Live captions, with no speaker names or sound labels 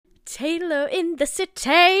Taylor in the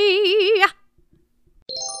city.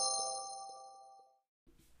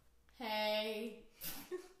 Hey,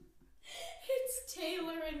 it's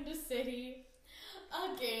Taylor in the city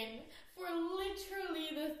again for literally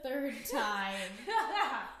the third time.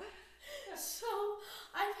 So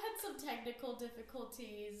I've had some technical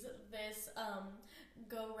difficulties this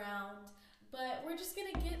go round, but we're just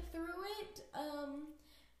gonna get through it.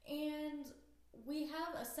 And we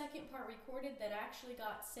have a second part recorded that actually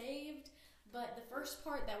got saved, but the first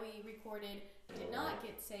part that we recorded did not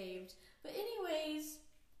get saved. But anyways,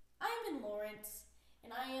 I'm in Lawrence,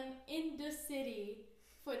 and I am in the city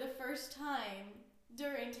for the first time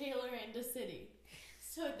during Taylor in the City.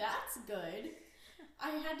 So that's good. I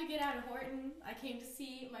had to get out of Horton. I came to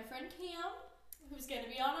see my friend Cam, who's going to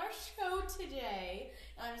be on our show today.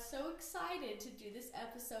 And I'm so excited to do this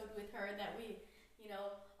episode with her that we,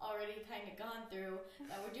 already kind of gone through,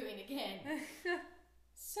 that we're doing again.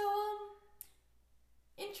 So,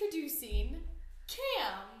 introducing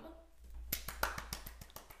Cam.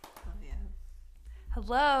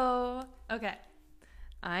 Hello. Okay.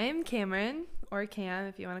 I'm Cameron, or Cam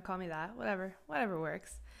if you want to call me that. Whatever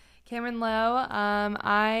works. Cameron Lowe.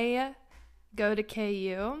 I go to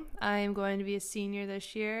KU. I am going to be a senior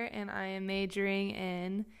this year, and I am majoring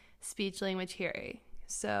in speech language hearing.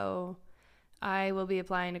 So I will be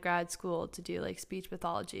applying to grad school to do speech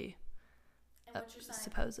pathology. And what's your sign?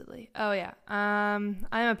 Supposedly. Oh yeah. I'm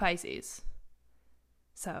a Pisces.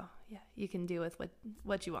 So yeah, you can do with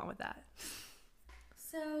what you want with that.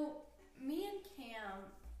 So, me and Cam,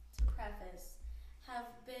 to preface, have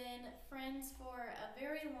been friends for a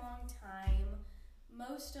very long time.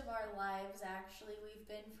 Most of our lives, actually, we've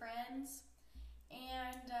been friends.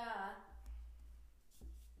 And,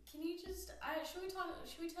 can you just, should we tell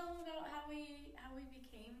them about how we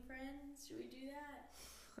became friends? Should we do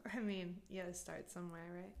that? I mean, you gotta start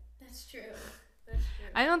somewhere, right? That's true.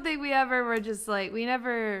 I don't think we ever were just we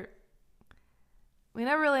never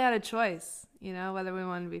really had a choice, whether we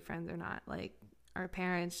wanted to be friends or not. Our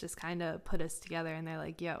parents just kind of put us together, and they're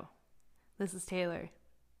like, yo, this is Taylor.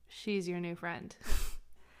 She's your new friend.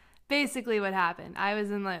 Basically what happened. I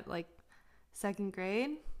was in second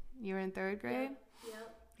grade. You were in third grade?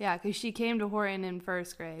 Yep. Yeah, because she came to Horton in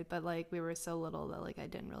first grade, but we were so little that I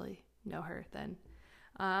didn't really know her then.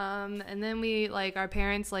 And then we our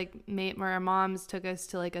parents our moms took us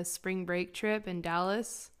to a spring break trip in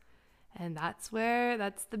Dallas. And that's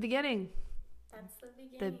the beginning. That's the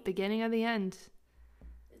beginning. The beginning of the end.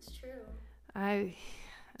 It's true. I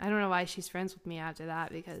don't know why she's friends with me after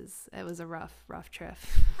that, because it was a rough trip.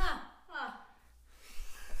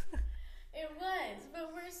 It was,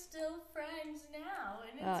 but we're still friends now,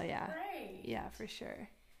 and it's great. Yeah, for sure.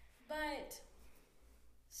 But,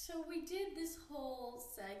 so we did this whole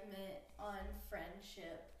segment on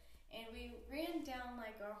friendship. And we ran down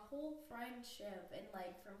our whole friendship and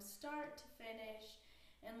from start to finish,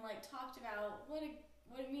 and talked about what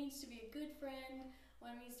it means to be a good friend,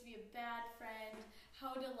 what it means to be a bad friend,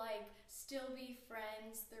 how to still be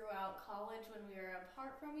friends throughout college when we were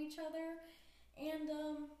apart from each other, and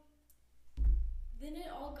then it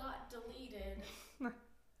all got deleted.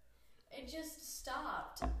 It just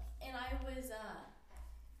stopped, and I was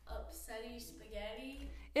upsetty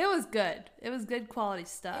spaghetti. It was good. It was good quality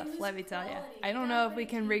stuff, let me tell you. I don't know if we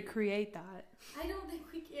can recreate that. I don't think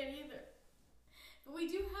we can either. But we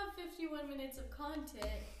do have 51 minutes of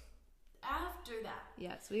content after that.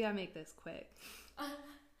 Yes, we gotta make this quick.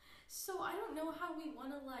 So I don't know how we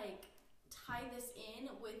want to tie this in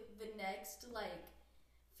with the next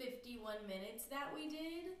 51 minutes that we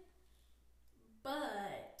did.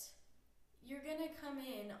 But you're gonna come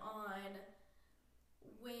in on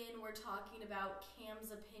when we're talking about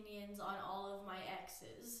Cam's opinions on all of my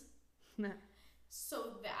exes.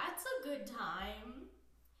 So that's a good time.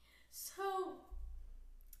 So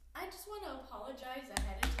I just want to apologize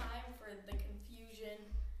ahead of time for the confusion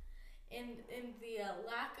and the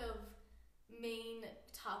lack of main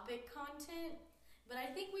topic content. But I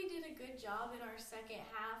think we did a good job in our second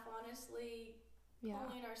half, honestly,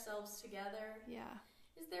 pulling ourselves together. Yeah.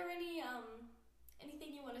 Is there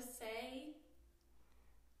anything you want to say?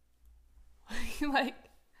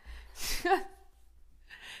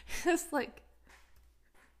 Just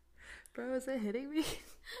bro, is it hitting me?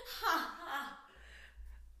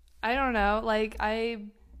 I don't know.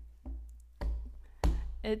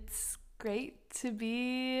 It's great to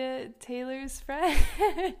be Taylor's friend.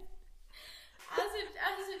 As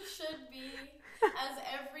it should be, as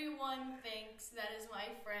everyone thinks that is my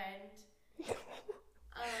friend.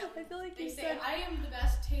 I feel like they you say said I am the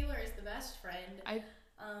best. Taylor is the best friend.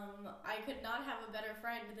 I could not have a better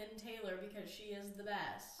friend than Taylor because she is the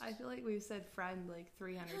best. I feel like we've said friend like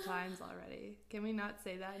 300 times already. Can we not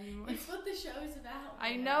say that anymore? It's what the show is about.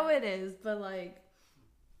 I know it is, but like,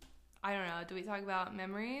 I don't know. Do we talk about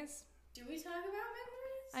memories? Do we talk about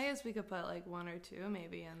memories? I guess we could put like one or two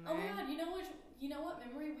maybe in there. Oh my god, you know what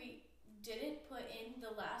memory we didn't put in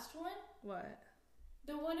the last one? What?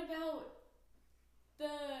 The one about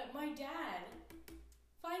my dad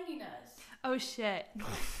finding us. Oh shit.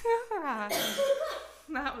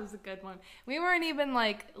 That was a good one. We weren't even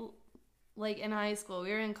like in high school. We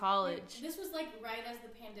were in college. This was like right as the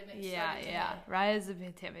pandemic started. Yeah. Right as the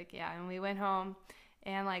pandemic, yeah. And we went home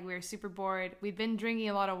and like we were super bored. We'd been drinking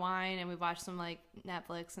a lot of wine and we watched some like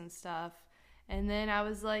Netflix and stuff. And then I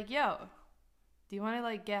was like, yo, do you want to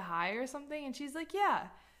like get high or something? And she's like, yeah.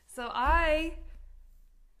 So I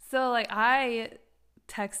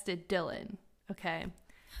texted Dylan, okay?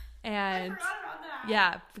 And I forgot about that.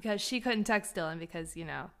 yeah, because she couldn't text Dylan because, you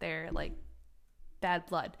know, they're like bad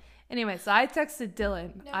blood. Anyway, so I texted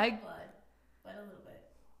Dylan. No blood, but a little bit.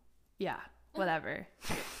 Yeah, whatever.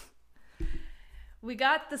 We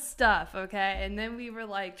got the stuff, okay? And then we were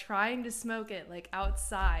like trying to smoke it like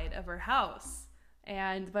outside of her house.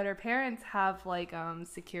 But her parents have like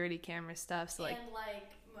security camera stuff, so like, and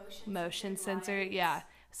like motion sensor, lights. yeah.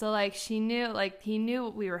 So like he knew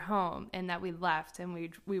we were home and that we left and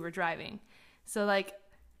we were driving. So like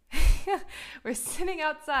we're sitting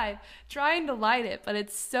outside trying to light it, but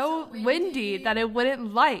it's so windy that it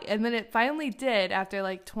wouldn't light. And then it finally did after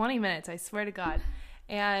like 20 minutes, I swear to God.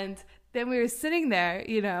 And then we were sitting there,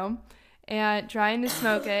 you know, and trying to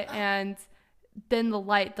smoke it, and then the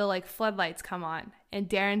like floodlights come on, and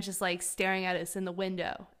Darren's just like staring at us in the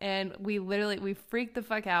window, and we freaked the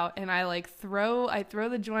fuck out, and I throw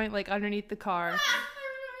the joint like underneath the car. I remember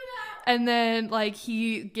that. And then like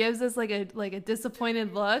he gives us like a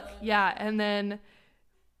disappointed look. Yeah, and then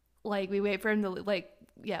like we wait for him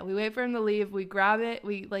to leave, we grab it,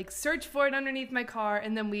 we like search for it underneath my car,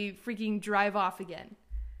 and then we freaking drive off again.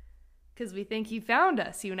 Cuz we think he found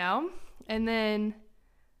us, you know? And then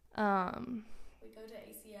We go to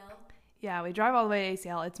ACL. yeah, we drive all the way to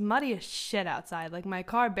ACL. It's muddy as shit outside. Like my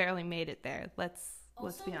car barely made it there. Let's be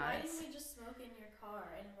honest. Why didn't we just smoke in your car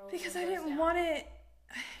and roll the Because I windows didn't down? want it.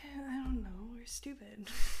 I don't know. We're stupid.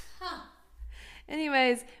 Huh.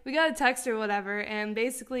 Anyways, we got a text or whatever, and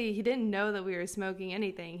basically he didn't know that we were smoking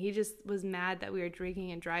anything. He just was mad that we were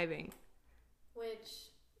drinking and driving. Which,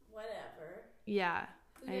 whatever. Yeah.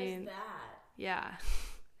 Who does that? Yeah.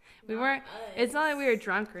 We Not weren't, us. it's not like we were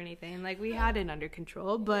drunk or anything. Like, we had it under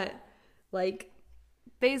control, but, like,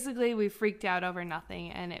 basically we freaked out over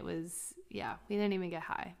nothing, and it was, yeah, we didn't even get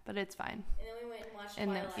high, but it's fine. And then we went and watched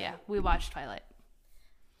And then, Twilight. yeah, we watched Twilight.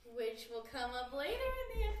 Which will come up later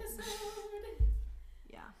in the episode.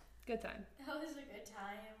 Yeah. Good time. That was a good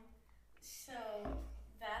time. So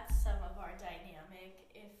that's some of our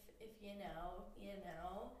dynamic. If you know, you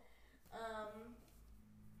know.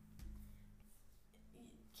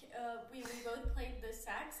 We both played the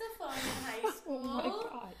saxophone in high school. Oh my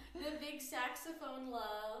God. The big saxophone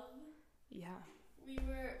love. Yeah. We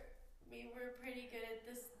were pretty good at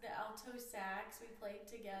the alto sax. We played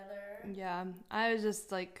together. Yeah, I was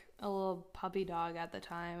just like a little puppy dog at the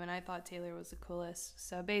time, and I thought Taylor was the coolest.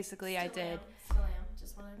 So basically, I did. Still am.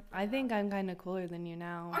 Just want to. I think I'm kind of cooler than you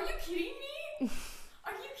now. Are you kidding me?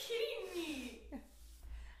 Are you kidding me?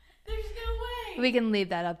 There's no way. We can leave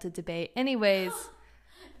that up to debate. Anyways,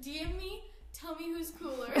 DM me. Tell me who's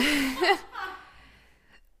cooler.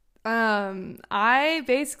 I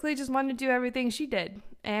basically just wanted to do everything she did,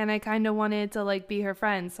 and I kind of wanted to like be her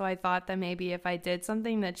friend. So I thought that maybe if I did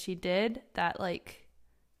something that she did, that like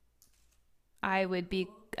I would be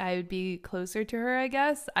closer to her, I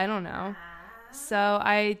guess. I don't know. So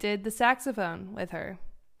I did the saxophone with her,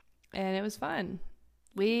 and it was fun.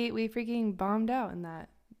 We freaking bombed out in that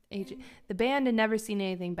age. The band had never seen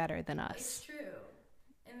anything better than It's us. true.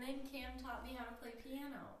 And then Cam taught me how to play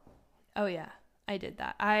piano. Oh yeah, I did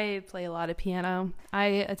that. I play a lot of piano. I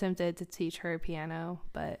attempted to teach her piano,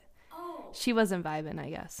 but Oh, she wasn't vibing, I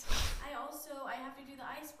guess. I have to do the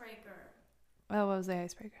icebreaker. Oh, what was the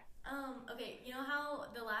icebreaker? Okay, you know how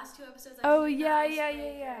the last two episodes Oh, did the yeah.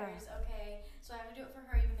 icebreakers? Okay, so I have to do it for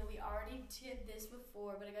her even though we already did this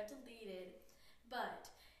before, but it got deleted. But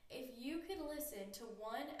if you could listen to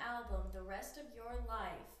one album the rest of your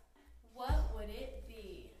life, what would it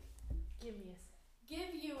be? Give me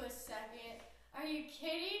Give you a second. Are you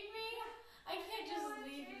kidding me? I can't just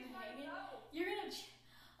leave you hanging. You're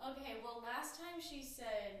gonna. Okay, well, last time she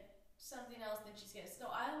said something else that she's gonna. So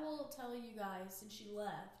I will tell you guys since she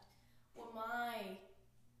left what my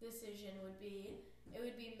decision would be. It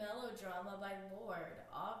would be Melodrama by Lorde,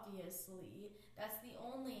 obviously. That's the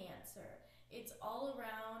only answer. It's all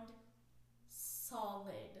around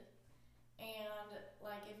solid. And,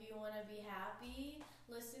 like, if you want to be happy,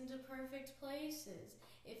 listen to Perfect Places.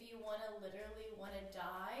 If you literally want to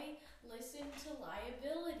die, listen to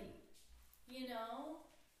Liability. You know?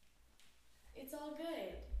 It's all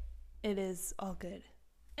good. It is all good.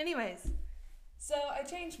 Anyways, so I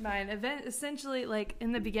changed mine. Essentially, like,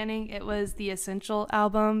 in the beginning, it was the Essential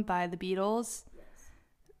album by the Beatles. Yes.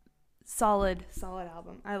 Solid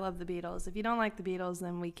album. I love the Beatles. If you don't like the Beatles,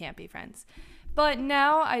 then we can't be friends. But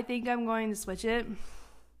now I think I'm going to switch it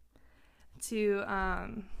to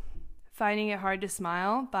Finding It Hard to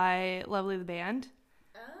Smile by Lovely the Band.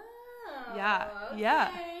 Oh. Yeah, okay. Yeah.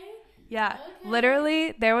 Okay.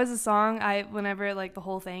 Literally, there was a song whenever like the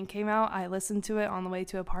whole thing came out, I listened to it on the way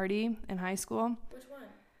to a party in high school. Which one?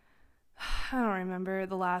 I don't remember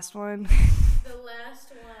the last one. The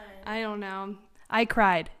last one. I don't know. I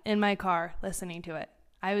cried in my car listening to it.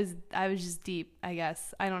 I was just deep, I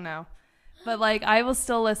guess. I don't know. But like I will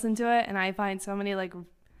still listen to it and I find so many like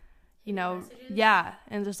Messages? yeah,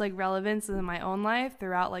 and just like relevance in my own life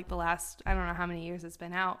throughout like the last I don't know how many years it's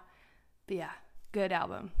been out. But yeah, good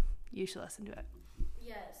album. You should listen to it.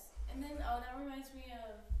 Yes. And then, that reminds me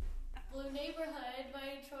of Blue Neighborhood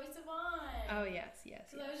by Troye Sivan. Oh, yes.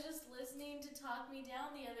 Because I was just listening to Talk Me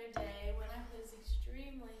Down the other day when I was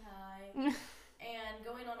extremely high and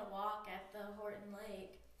going on a walk at the Horton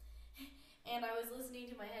Lake. And I was listening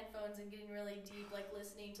to my headphones and getting really deep, like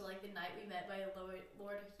listening to like The Night We Met by Lord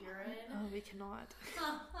Huron. Oh, we cannot.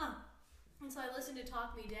 And so I listened to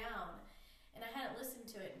Talk Me Down, and I hadn't listened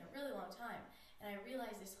to it in a really long time. And I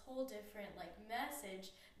realized this whole different like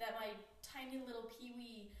message that my tiny little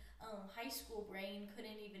peewee high school brain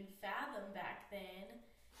couldn't even fathom back then,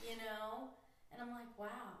 you know? And I'm like,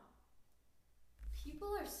 wow, people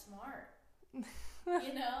are smart,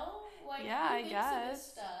 you know? Like, yeah, who I thinks of this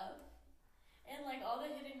guess. stuff? And like all the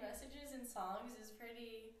hidden messages in songs is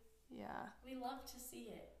pretty. Yeah. We love to see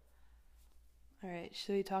it. All right.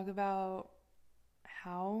 Should we talk about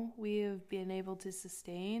how we have been able to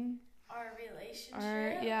sustain Our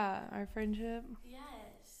relationship. our friendship?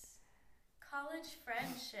 Yes. College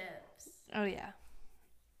friendships. Oh, yeah.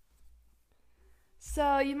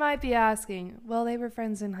 So you might be asking, well, they were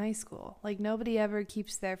friends in high school. Like nobody ever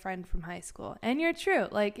keeps their friend from high school. And you're true.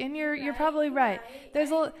 Like, and you're probably right.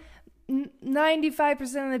 There's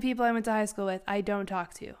 95% of the people I went to high school with, I don't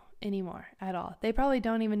talk to anymore at all. They probably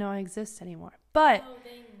don't even know I exist anymore. But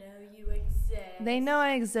they know you exist. they know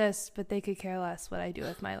I exist, but they could care less what I do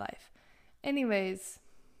with my life. Anyways,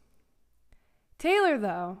 Taylor,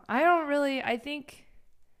 though,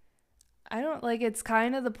 it's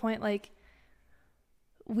kind of the point, like,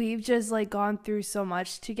 we've just, like, gone through so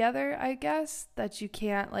much together, I guess, that you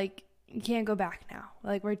can't go back now.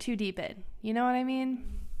 Like, we're too deep in. You know what I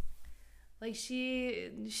mean? Like, she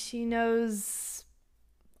knows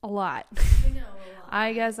a lot. You know a lot.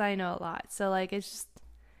 I guess I know a lot. So, like, it's just,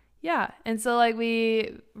 yeah. And so, like,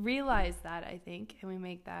 we realize that, I think, and we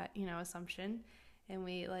make that, assumption. And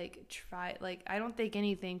we, like, try, like, I don't think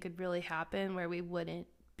anything could really happen where we wouldn't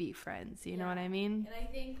be friends. You know what I mean? And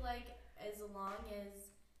I think, like, as long as,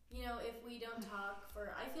 if we don't talk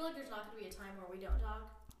I feel like there's not going to be a time where we don't talk.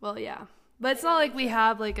 Well, yeah. But it's not like we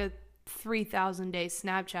have, like, a 3,000 day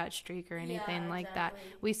Snapchat streak or anything like that.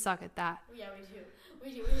 We suck at that. Yeah, we do.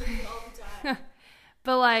 We do it all the time.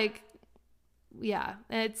 But like, yeah,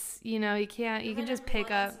 it's, you can just pick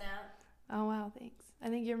up. Oh, wow, thanks. I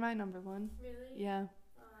think you're my number one. Really? Yeah.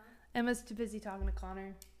 Emma's too busy talking to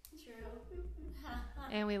Connor. True.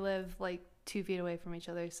 And we live like 2 feet away from each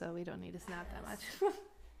other, so we don't need to snap that much.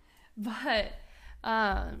 But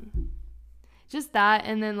just that,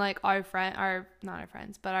 and then like our parents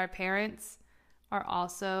are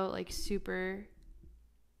also like super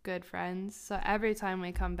good friends. So every time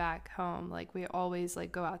we come back home, like we always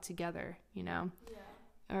like go out together, Yeah.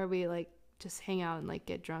 or we like just hang out and like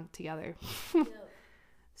get drunk together. Yep.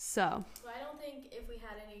 So I don't think if we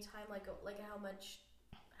had any time,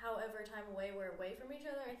 however time away we're away from each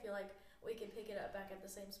other, I feel like we could pick it up back at the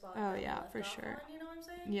same spot. Oh, that we yeah, left for off sure. on, you know what I'm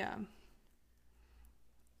saying? yeah, and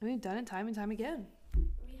we've done it time and time again.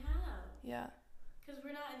 We have. Yeah. Because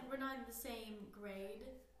we're not in the same grade.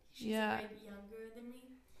 She's Yeah. a grade younger than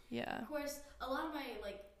me. Yeah. Of course, a lot of my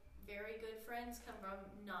like very good friends come from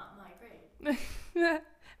not my grade.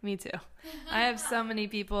 Me too. I have so many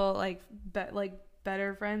people like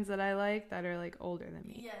better friends that I like that are like older than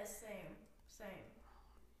me. Yes, same.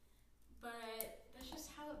 But that's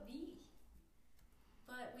just how it be.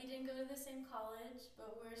 But we didn't go to the same college,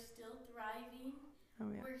 but we're still thriving.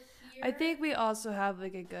 Oh, yeah. We're here. I think we also have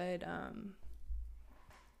like a good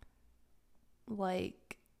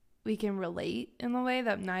like we can relate in the way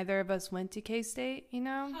that neither of us went to K-State, you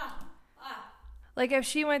know? Like if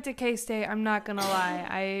she went to K-State, I'm not gonna lie,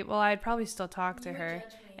 I'd probably still talk to You would her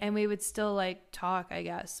judge me. and we would still like talk, I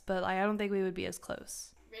guess, but I don't think we would be as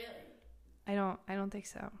close. Really? I don't think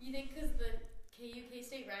so. You think because the KU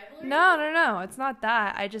K-State rivalry? No, it's not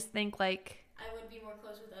that. I just think like I would be more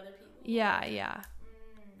close with other people. yeah.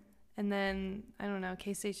 And then I don't know,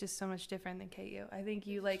 K-State's just so much different than KU. I think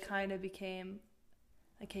you like kind of became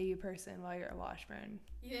a KU person while you're at Washburn.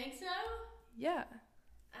 You think so? Yeah.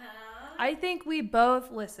 I think we both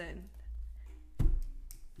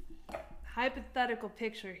hypothetical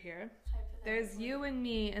picture here. There's you and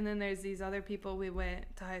me, and then there's these other people we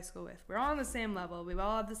went to high school with. We're all on the same level. We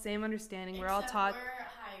all have the same understanding. We're all taught. We're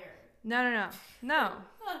higher. No.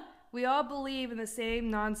 We all believe in the same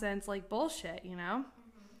nonsense, like bullshit, you know?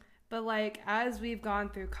 But like as we've gone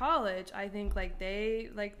through college, I think like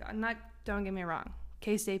don't get me wrong.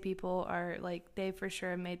 K-State people are like, they for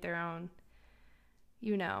sure made their own,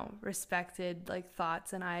 you know, respected like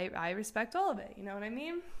thoughts, and I respect all of it, you know what I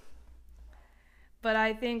mean? But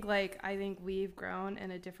I think we've grown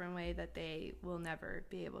in a different way that they will never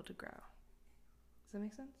be able to grow. Does that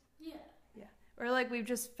make sense? Yeah. Yeah. Or like we've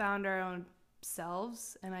just found our own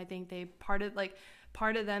selves, and I think part of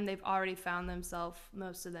them, they've already found themselves,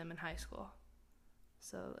 most of them in high school.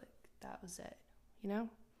 So like that was it, you know?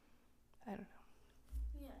 I don't know.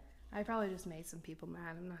 Yeah. I probably just made some people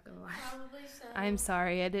mad, I'm not gonna lie. Probably so. I'm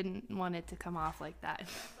sorry, I didn't want it to come off like that.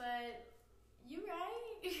 But you right.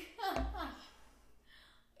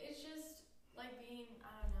 It's just like being,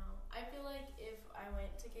 I don't know. I feel like if I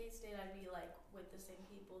went to K-State, I'd be like with the same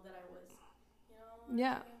people that I was, you know?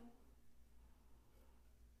 Yeah.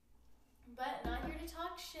 But not here to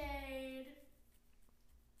talk shade.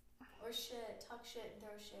 Or shit. Talk shit and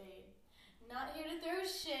throw shade. Not here to throw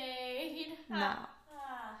shade. No.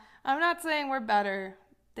 I'm not saying we're better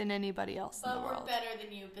than anybody else in the world. But we're better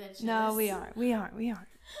than you, bitches. No, we aren't.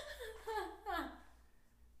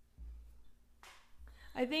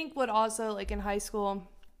 I think what also, like in high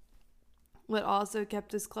school, what also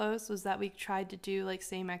kept us close was that we tried to do like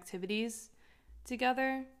same activities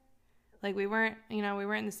together. Like we weren't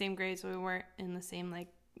in the same grade, so we weren't in the same like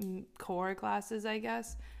core classes, I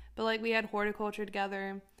guess. But like we had horticulture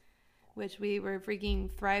together, which we were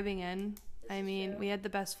freaking thriving in. We had the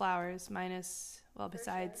best flowers,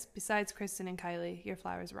 besides Kristen and Kylie, your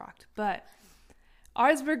flowers rocked. But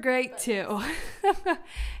ours were great too.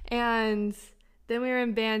 And then we were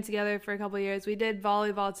in band together for a couple of years. We did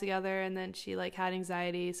volleyball together, and then she like had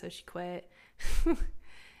anxiety, so she quit.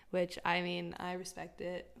 Which I respect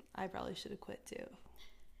it. I probably should have quit too.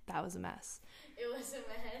 That was a mess. It was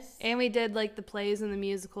a mess. And we did like the plays and the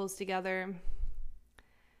musicals together.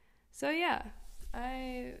 So yeah,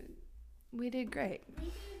 we did great.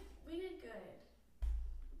 We did good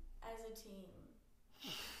as a team.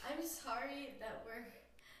 I'm sorry that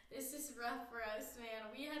this is rough for us,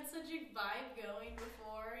 man. We had such a vibe going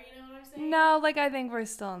before, you know what I'm saying? No, like I think we're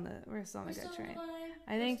still on the good train.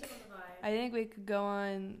 I think we could go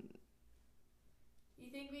on. You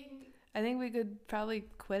think we can? I think we could probably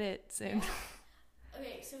quit it soon. Yeah.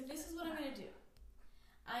 Okay, so this is what I'm gonna do.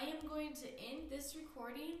 I am going to end this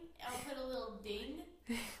recording. I'll put a little ding,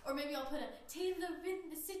 or maybe I'll put a Taylor in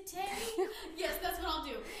the city. Yes, that's what I'll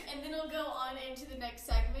do. And then I'll go on into the next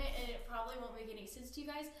segment, and it probably won't make any sense to you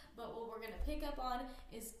guys. But what we're gonna pick up on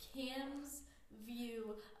is Cam's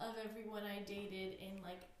view of everyone I dated in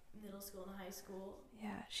like middle school and high school.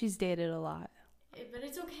 Yeah, she's dated a lot. But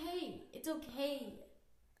it's okay. It's okay.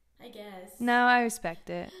 I guess. No, I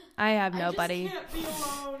respect it. I have nobody. I just can't be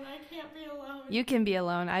alone. I can't be alone. You can be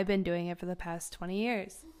alone. I've been doing it for the past 20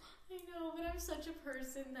 years. I know, but I'm such a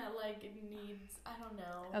person that like needs, I don't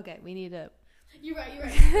know. Okay, we need to. You're right.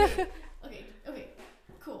 Okay,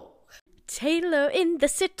 cool. Taylor in the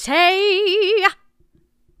city.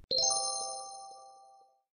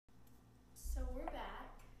 So we're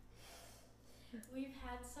back. We've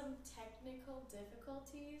had some technical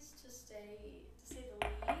difficulties to say the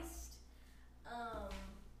least.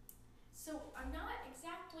 So I'm not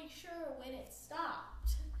exactly sure when it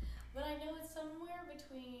stopped, but I know it's somewhere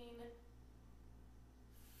between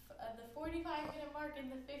the 45-minute mark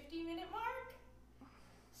and the 50-minute mark.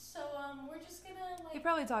 So we're just gonna like. He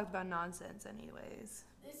probably talked about nonsense anyways.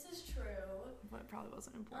 This is true. But it probably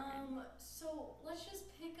wasn't important. So let's just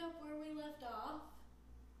pick up where we left off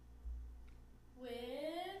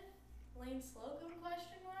with Lane Slocum ?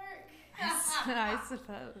 I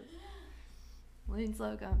suppose. Lane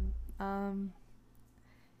Slocum.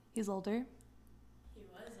 He's older. He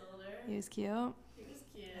He was cute. He was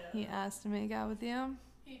cute. He asked to make out with you.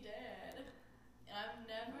 He did. I've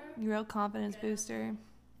never. Real confidence booster.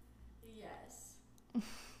 Yes. Oh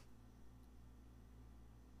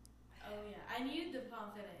yeah, I needed the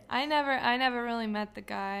confidence. I never really met the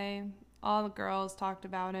guy. All the girls talked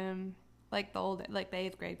about him, like the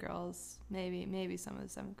 8th grade girls, maybe some of the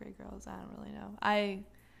 7th grade girls. I don't really know. I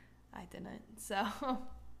didn't. So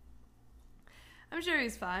I'm sure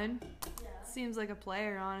he's fine. Yeah. Seems like a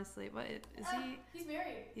player, honestly. But is he? He's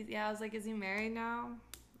married. Yeah, I was like, is he married now?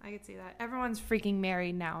 I could see that. Everyone's freaking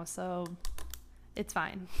married now, so it's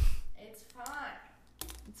fine. It's fine.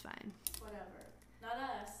 It's fine. Whatever. Not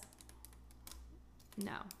us.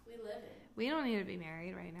 No. We live it. We don't need to be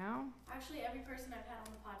married right now. Actually, every person I've had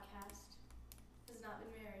on the podcast has not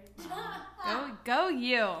been married. Go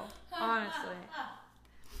you, honestly.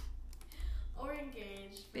 Or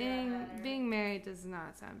engaged. Being married does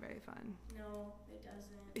not sound very fun. No, it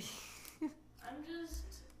doesn't. I'm just,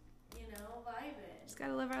 vibing. Just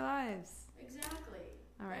gotta live our lives. Exactly.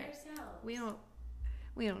 All right. By ourselves.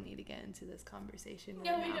 We don't need to get into this conversation right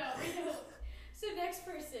No, now. we don't. So next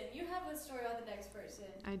person. You have a story on the next person.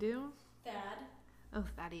 I do? Thad. Oh,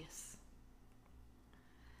 Thaddeus.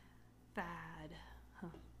 Thad. Huh.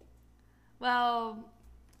 Well,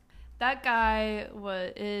 that guy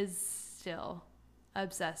is still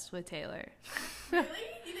obsessed with Taylor. Really?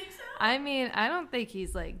 You think so? I mean, I don't think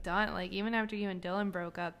he's like done. Like even after you and Dylan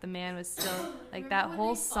broke up, the man was still like that when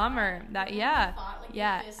whole they fought? summer. That Remember yeah, when they fought? Like,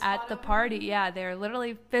 yeah, they fist at fought the over party. him? Yeah, they were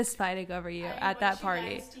literally fist fighting over you I at that want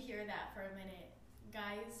party. you guys to hear that for a minute.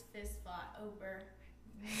 Guys fist fought over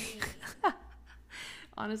me.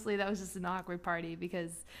 Honestly, that was just an awkward party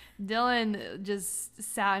because Dylan just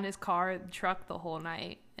sat in his truck the whole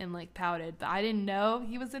night and like pouted, but I didn't know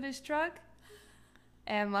he was in his truck.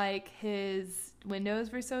 And like his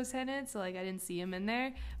windows were so tinted, so like I didn't see him in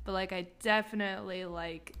there, but like I definitely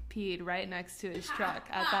like peed right next to his truck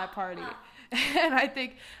at that party. And I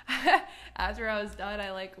think after I was done,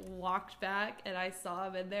 I like walked back and I saw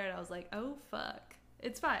him in there and I was like, oh fuck,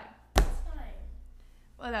 it's fine. It's fine.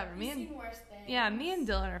 Whatever. You've seen worse things. Yeah, me and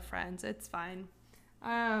Dylan are friends. It's fine.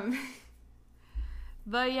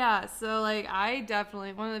 But yeah, so like I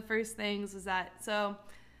definitely, one of the first things was that, so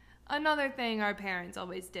another thing our parents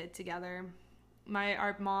always did together,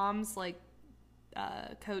 our moms like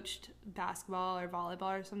coached basketball or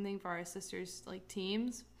volleyball or something for our sisters' like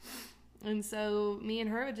teams. And so me and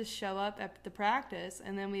her would just show up at the practice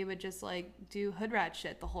and then we would just like do hood rat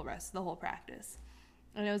shit the whole practice.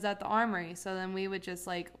 And it was at the Armory, so then we would just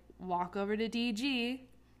like walk over to DG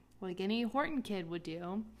like any Horton kid would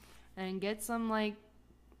do and get some like,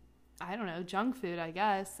 I don't know, junk food, I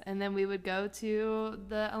guess. And then we would go to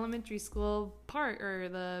the elementary school park, or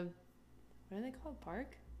what are they called?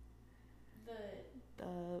 Park?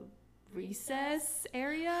 The recess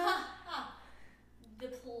area?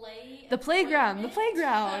 The playground. The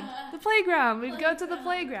playground. We'd go to the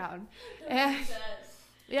playground. And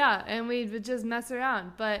yeah, and we would just mess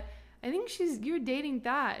around. But I think you're dating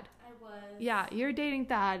Thad. I was. Yeah, you're dating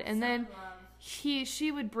Thad. And then Love.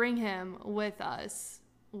 she would bring him with us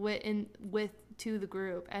to the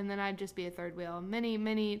group, and then I'd just be a third wheel.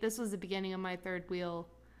 This was the beginning of my third wheel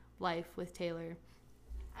life with Taylor.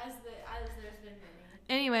 As there's been many.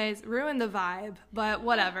 Anyways, ruined the vibe, but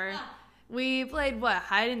whatever. We played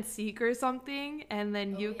hide and seek or something, and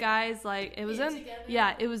then guys like it was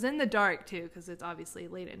it was in the dark too because it's obviously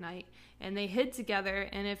late at night, and they hid together.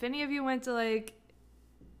 And if any of you went to like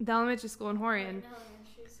the elementary school in Horian,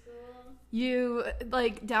 you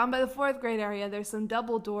like down by the 4th grade area, there's some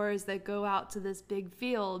double doors that go out to this big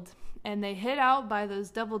field, and they hid out by those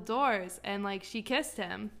double doors, and like she kissed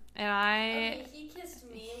him, and he kissed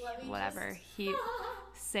me. Whatever.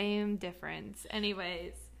 Same difference.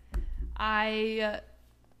 Anyways. And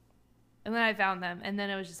then I found them, and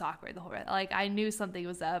then it was just awkward the whole ride. Like I knew something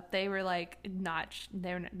was up. They were like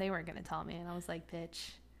they weren't gonna tell me, and I was like,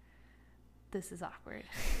 bitch, this is awkward.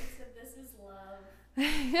 They said this is love.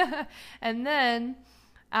 Yeah. And then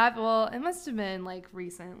it must have been like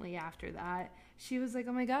recently after that, she was like,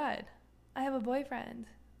 oh my god, I have a boyfriend.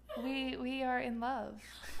 We are in love.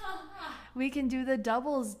 We can do the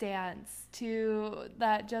doubles dance to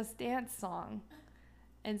that Just Dance song.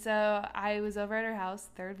 And so I was over at her house,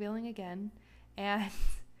 third wheeling again, and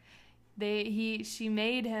she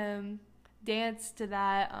made him dance to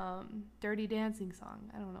that Dirty Dancing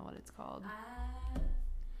song. I don't know what it's called.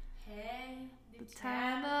 The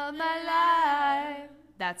time of my life.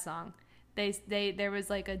 That song. There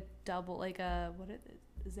was like a double, like a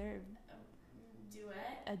is there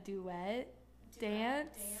Duet. a duet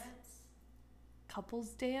dance? couples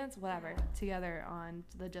dance, whatever, together on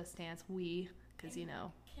the Just Dance because, you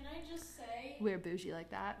know, Can I just say, we're bougie like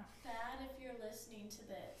that. Thad, if you're listening to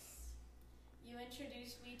this, you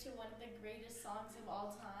introduced me to one of the greatest songs of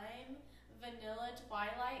all time, Vanilla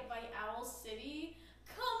Twilight by Owl City.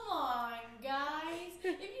 Come on, guys.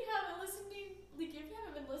 If you haven't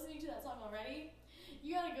been listening to that song already,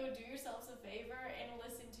 you gotta go do yourselves a favor and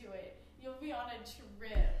listen to it. You'll be on a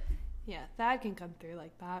trip. Yeah, that can come through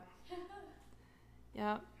like that.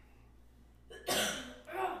 Yeah.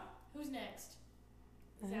 Who's next?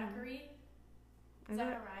 I don't know. Zachary? I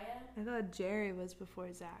Zachariah? thought Jerry was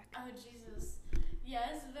before Zach. Oh, Jesus.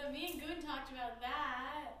 Yes, but me and Goon talked about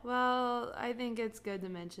that. Well, I think it's good to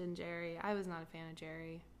mention Jerry. I was not a fan of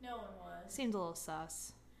Jerry. No one was. Seemed a little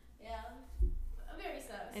sus. Yeah. Very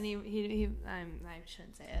sus. And I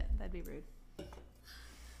shouldn't say it. That'd be rude.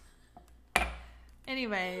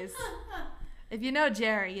 Anyways, if you know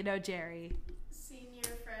Jerry, you know Jerry. Senior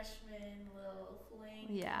freshman little fling.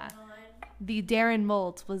 Yeah. going on. The Darren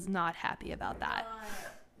Molt was not happy about that.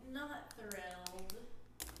 Not thrilled.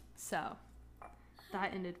 So,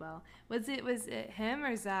 that ended well. Was it him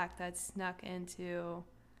or Zach that snuck into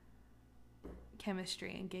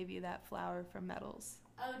chemistry and gave you that flower from Metals?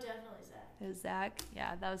 Oh, definitely Zach. It was Zach?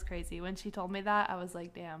 Yeah, that was crazy. When she told me that, I was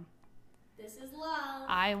like, damn. This is love.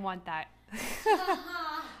 I want that.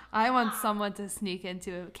 I want someone to sneak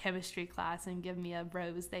into a chemistry class and give me a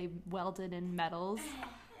rose they welded in metals.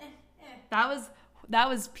 That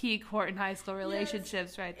was peak Horton High School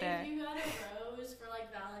relationships right there. If you got a rose for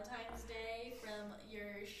like Valentine's Day from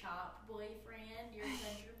your shop boyfriend, your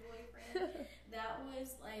adventure boyfriend, that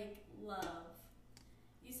was like love.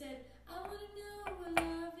 You said, I want to know what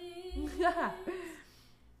love is.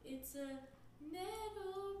 It's a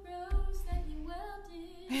metal rose that you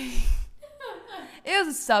welded. It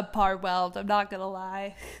was a subpar weld, I'm not gonna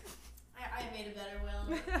lie. I made a better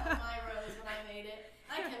weld on my rose when I made it.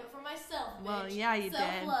 I kept it for myself, bitch. Well, yeah, you did.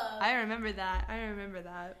 Self-love. I remember that.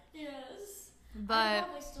 Yes. I But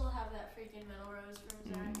probably still have that freaking metal rose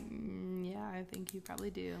from Zach. yeah, I think you probably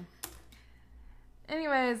do.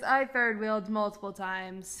 Anyways, I third wheeled multiple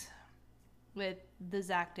times with the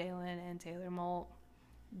Zach Dalen and Taylor Molt.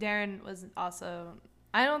 Darren was also,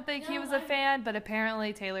 I don't think he was a fan, but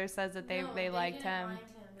apparently Taylor says that they liked him. Mind him.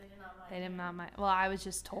 They did not mind They did him. not mind. Well, I was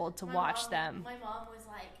just told to watch them. My mom was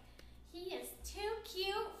like, he is too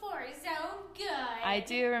cute for his own good. I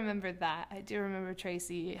do remember that. I do remember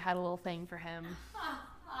Tracy had a little thing for him.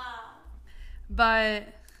 But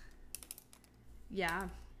yeah.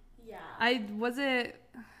 Yeah.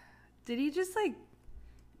 Did he just like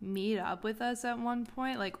meet up with us at one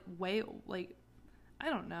point? Like I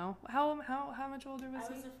don't know. How much older was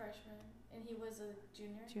he? I was a freshman and he was a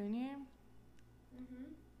junior. Junior?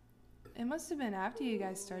 Mhm. It must have been after you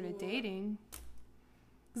guys started dating.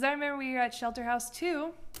 Because I remember we were at Shelter House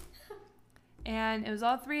 2, and it was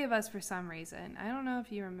all three of us for some reason. I don't know if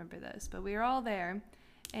you remember this, but we were all there,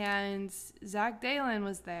 and Zach Dalen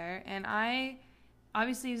was there, and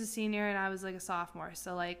obviously he was a senior, and I was like a sophomore,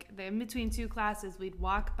 so like in between two classes, we'd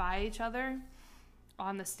walk by each other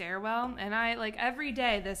on the stairwell, and every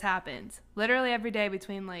day this happened. Literally every day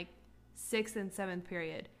between like 6th and 7th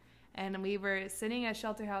period. And we were sitting at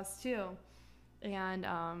Shelter House 2, and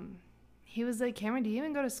he was like, Cameron, do you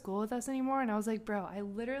even go to school with us anymore? And I was like, bro, I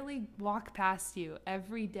literally walk past you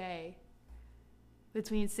every day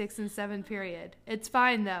between 6th and 7th period. It's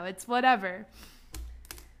fine, though. It's whatever.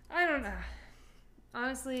 I don't know.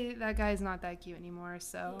 Honestly, that guy's not that cute anymore,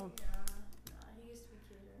 so. Nah, he used to be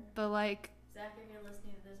cuter. But, like. Zach, if you're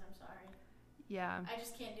listening to this, I'm sorry. Yeah. I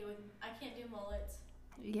just can't do it. I can't do mullets.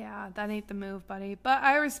 Yeah, that ain't the move, buddy. But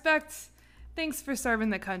I respect. Thanks for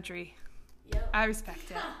serving the country. Yep. I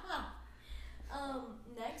respect it.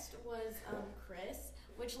 Next was Chris,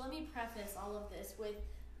 which let me preface all of this with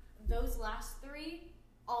those last three,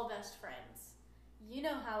 all best friends. You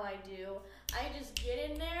know how I do. I just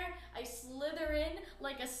get in there, I slither in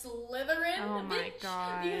like a Slytherin, Oh my bitch.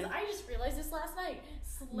 God. Because I just realized this last night.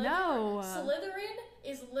 No. Slytherin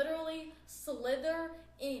is literally slither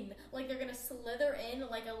in. Like they're gonna slither in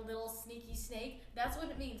like a little sneaky snake. That's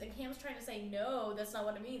what it means. And Cam's trying to say no, that's not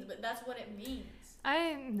what it means, but that's what it means.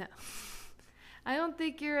 No. I don't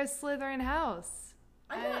think you're a Slytherin house.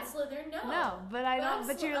 I'm not Slytherin, no. No, but I don't.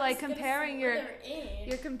 But you're like comparing You're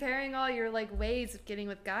you're comparing all your like ways of getting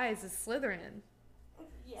with guys as Slytherin.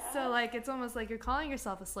 Yeah. So like it's almost like you're calling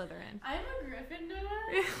yourself a Slytherin. I'm a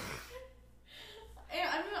Gryffindor.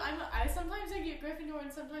 I sometimes I get Gryffindor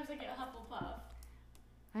and sometimes I get Hufflepuff.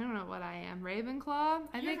 I don't know what I am. Ravenclaw?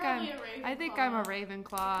 I think I'm a You're Ravenclaw.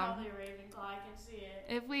 probably a Ravenclaw. I can see it.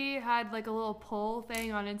 If we had like a little poll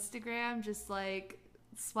thing on Instagram, just like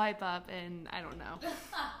swipe up and I don't know.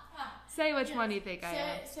 Say which one you think I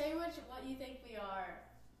am. Say what you think we are.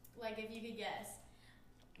 Like if you could guess.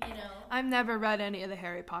 You know. I've never read any of the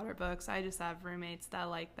Harry Potter books. I just have roommates that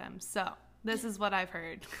like them. So, this is what I've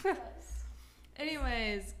heard.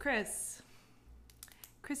 Anyways, Chrissy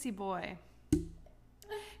boy.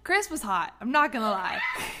 Chris was hot. I'm not gonna lie.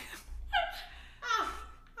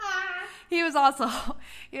 He was also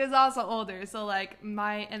older, so like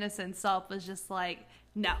my innocent self was just like,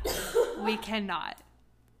 no, we cannot.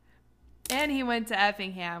 And he went to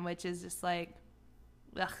Effingham, which is just like,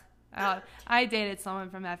 ugh. I dated someone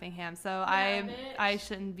from Effingham, so I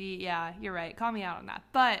shouldn't be. Yeah, you're right. Call me out on that.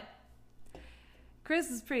 But Chris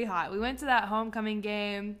was pretty hot. We went to that homecoming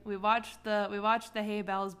game. We watched the hay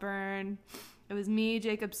bales burn. It was me,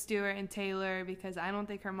 Jacob Stewart, and Taylor because I don't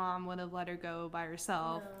think her mom would have let her go by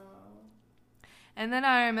herself. No. And then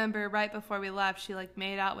I remember right before we left, she like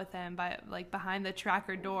made out with him behind the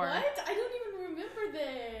tracker door. What? I don't even remember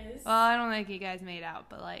this. Well, I don't think you guys made out,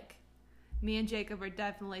 but like me and Jacob were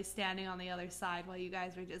definitely standing on the other side while you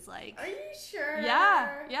guys were just like. Are you sure?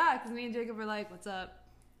 Yeah, because me and Jacob were like, "What's up?"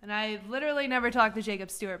 And I literally never talked to Jacob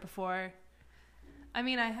Stewart before. I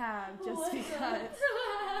mean, I have just because.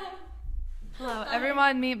 Hello,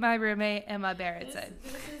 everyone. Meet my roommate, Emma Barrettson.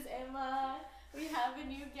 This is Emma. We have a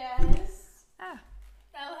new guest. Ah.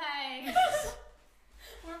 Oh, hey.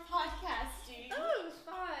 We're podcasting. Oh,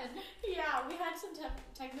 fun. Yeah, we had some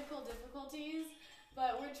technical difficulties,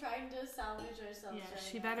 but we're trying to salvage ourselves. Yeah, right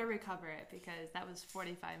she now. better recover it because that was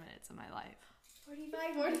 45 minutes of my life.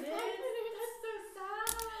 45 minutes? minutes? That's so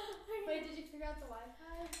sad. Wait, did you figure out the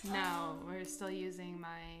Wi-Fi? No, we're still using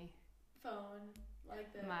my phone,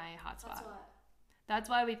 like the my hotspot. hotspot. That's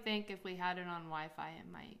why we think if we had it on Wi-Fi, it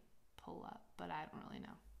might pull up, but I don't really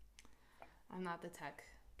know. I'm not the tech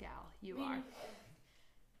gal. You are. I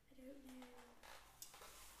don't know.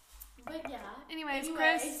 But yeah. Anyways.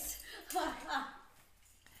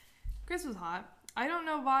 Chris was hot. I don't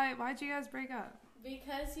know why. Why'd you guys break up?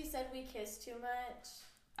 Because he said we kissed too much.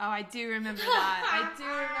 Oh, I do remember that. I do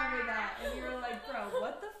remember that. And you were like, bro,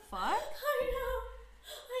 what the fuck? I know.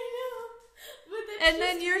 But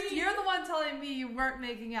then you're the one telling me you weren't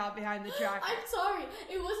making out behind the tracker. I'm sorry.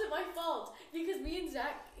 It wasn't my fault because me and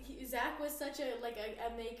Zach was such a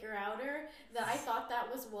maker outer that I thought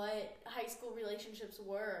that was what high school relationships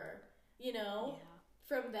were. You know,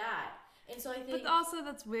 from that. And so I think. But also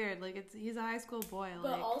that's weird. Like he's a high school boy.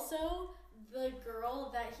 But also the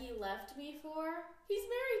girl that he left me for, he's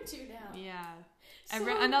married to now. Yeah. So,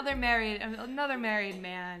 another married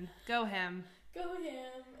man. Go him. Go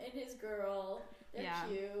him and his girl. They're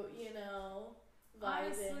cute, you know. Vibing.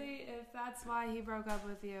 Honestly, if that's why he broke up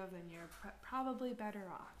with you, then you're probably better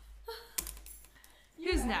off.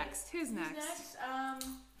 Who's next? Who's next?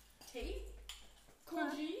 Tate?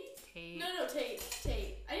 Kolji? Tate. No,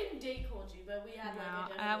 Tate. I didn't date Kolji, but we had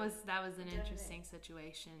that was an interesting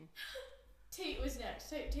situation. Tate was next.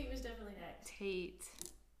 Tate was definitely next. Tate.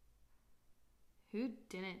 Who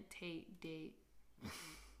didn't date?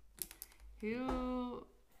 Who?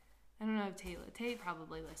 I don't know if Tate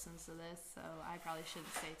probably listens to this, so I probably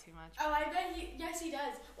shouldn't say too much. Oh, I bet yes he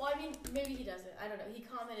does. Well, I mean, maybe he doesn't. I don't know. He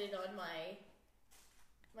commented on my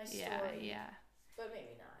story. Yeah. But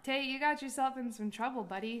maybe not. Tate, you got yourself in some trouble,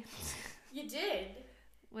 buddy. You did.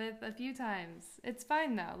 With a few times. It's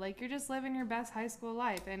fine though. Like you're just living your best high school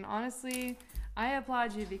life, and honestly, I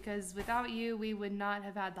applaud you because without you, we would not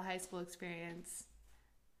have had the high school experience.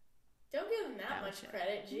 Don't give him that much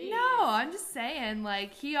credit, geez. No, I'm just saying,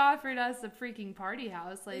 like, he offered us a freaking party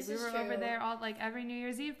house. Like, we were over there all, like, every New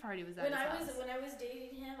Year's Eve party was at his house. When I was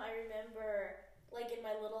dating him, I remember, like, in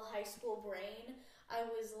my little high school brain, I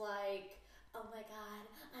was like, oh my god,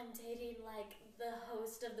 I'm dating, like, the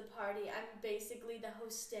host of the party. I'm basically the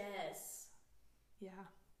hostess. Yeah.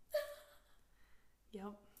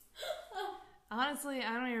 Yep. Honestly,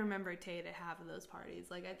 I don't even remember Tate at half of those parties.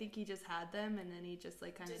 Like, I think he just had them, and then he just,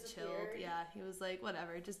 like, kind of chilled. Yeah, he was like,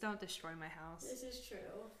 whatever, just don't destroy my house. This is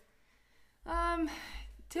true.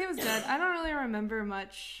 Tate was good. I don't really remember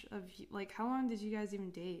much of, like, how long did you guys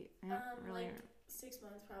even date? I don't really like 6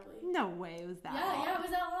 months, probably. No way it was that long. Yeah, it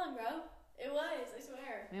was that long, bro. It was, I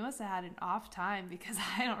swear. We must have had an off time because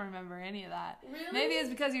I don't remember any of that. Really? Maybe it's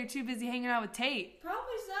because you're too busy hanging out with Tate.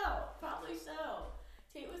 Probably so.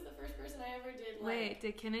 Tate was the first person I ever did, like... Wait,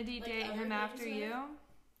 did Kennedy date him after you?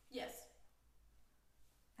 Yes.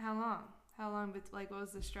 How long? Like, what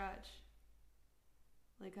was the stretch?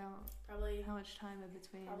 Like Probably how much time in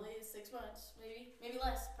between? Probably 6 months, maybe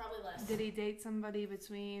less. Probably less. Did he date somebody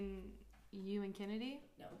between you and Kennedy?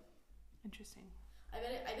 No. Interesting. I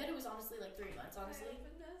bet it was honestly like 3 months. Honestly.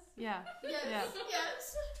 Yeah. Yes. Yeah.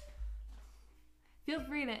 Yes. Feel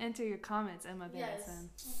free to enter your comments, Emma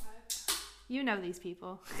Benson. Yes. You know these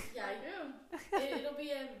people. Yeah, I do. It'll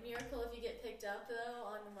be a miracle if you get picked up though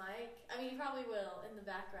on the mic. I mean, you probably will in the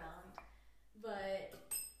background, but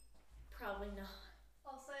probably not.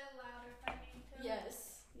 I'll say it louder if I need to.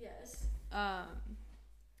 Yes.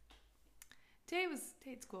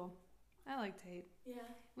 Tate's cool. I like Tate. Yeah.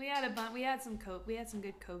 We had some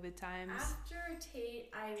good COVID times. After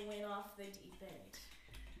Tate, I went off the deep end.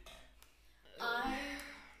 I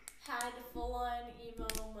had full-on emo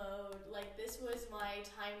mode. Like, this was my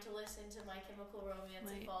time to listen to My Chemical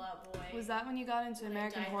Romance and Fall Out Boy. Was that when you got into When I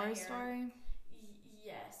American dyed my Horror hair. Story?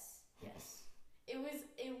 Yes. It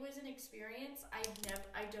was an experience. I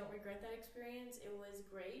don't regret that experience. It was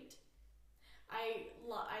great. I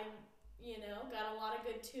got a lot of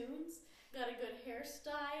good tunes. Got a good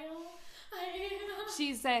hairstyle.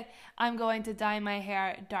 She said, "I'm going to dye my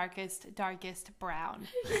hair darkest brown."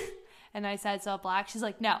 And I said, "So black?" She's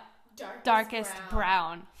like, "No, darkest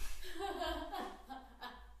brown."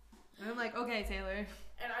 And I'm like, "Okay, Taylor."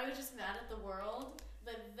 And I was just mad at the world,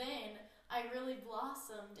 but then I really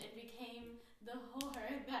blossomed and became the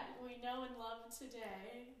whore that we know and love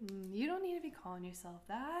today. You don't need to be calling yourself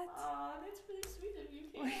that. Aw, that's really sweet of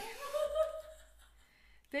you, Kate.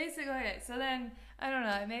 Basically, okay, so then, I don't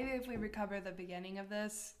know, maybe if we recover the beginning of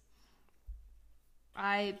this,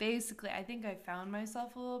 I think I found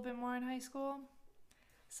myself a little bit more in high school.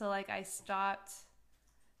 So, like, I stopped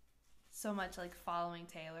so much, like, following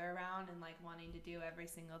Taylor around and, like, wanting to do every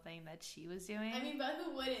single thing that she was doing. I mean, but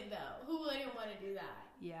who wouldn't, though? Who wouldn't want to do that?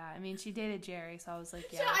 Yeah, I mean, she dated Jerry, so I was like,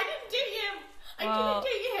 yeah. So I didn't date him! Well, I didn't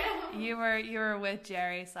date him! You were with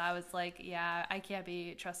Jerry, so I was like, yeah, I can't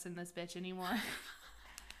be trusting this bitch anymore.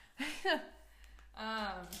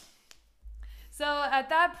 So at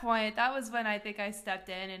that point, that was when I think I stepped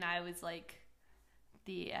in and I was like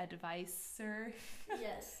the advisor.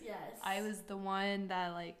 Yes. I was the one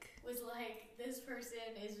that like was like, this person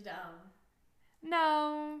is dumb.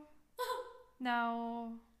 No.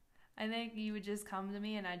 I think you would just come to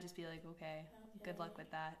me and I'd just be like, okay. Good luck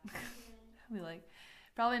with that. I'd be like,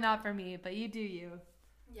 probably not for me, but you do you.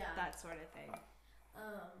 Yeah. That sort of thing.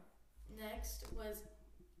 Next was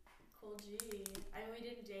Cole G. I mean, we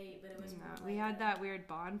didn't date, but it was more We like had that weird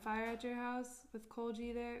bonfire at your house with Cole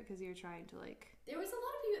G there because you were trying to like. There was a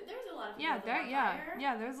lot of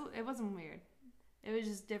people. It wasn't weird. It was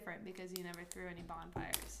just different because you never threw any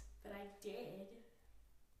bonfires. But I did.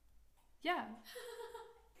 Yeah.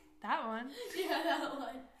 That one. Yeah, that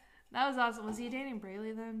one. That was awesome. Was he dating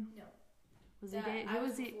Braley then? No. Was he dating? Who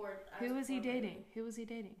was he? Who was he dating? Who was he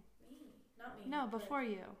dating? Me, not me. No, before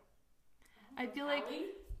you. I feel like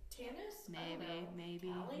Tannis?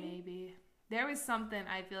 Maybe. There was something.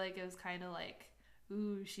 I feel like it was kind of like,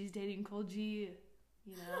 ooh, she's dating Cole G.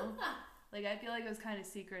 You know, like I feel like it was kind of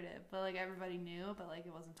secretive, but like everybody knew, but like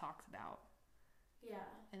it wasn't talked about. Yeah.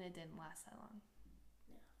 And it didn't last that long.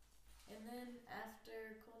 Yeah. And then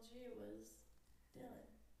after Cole G was Dylan.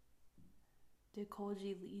 Did Cole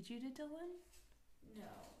G lead you to Dylan? No.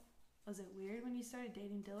 Was it weird when you started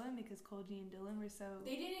dating Dylan because Cole G and Dylan were so...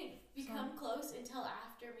 They didn't become close until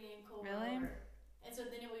after me and Cole Really? were over. And so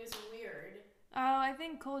then it was weird. Oh, I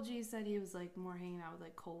think Cole G said he was like more hanging out with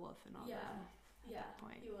like Cole Wolf and all that. Yeah, At that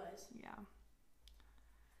point. he was. Yeah.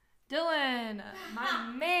 Dylan,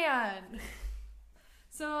 my man.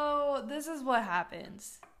 So this is what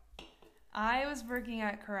happens. I was working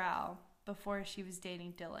at Corral before she was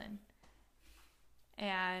dating Dylan.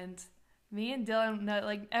 And me and Dylan,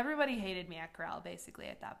 like everybody hated me at Corral basically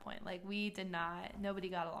at that point. Like nobody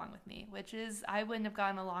got along with me, which is, I wouldn't have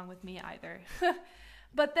gotten along with me either.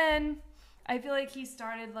 But then I feel like he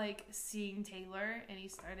started like seeing Taylor and he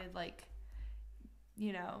started like,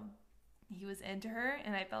 you know, he was into her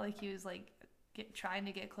and I felt like he was like trying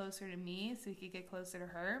to get closer to me so he could get closer to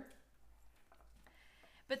her.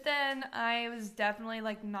 But then I was definitely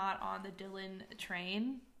like not on the Dylan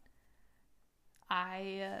train.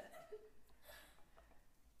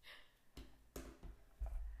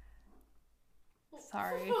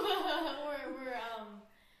 Sorry. we're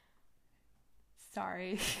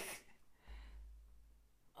Sorry.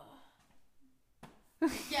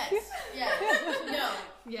 Yes. No.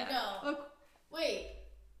 Yeah. No. Wait.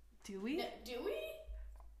 Do we? Do we?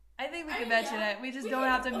 I think we can mention it. We just don't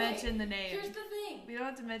have to mention the name. Here's the thing. We don't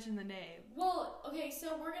have to mention the name. Well, okay,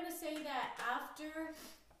 so we're gonna say that after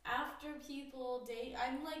people date,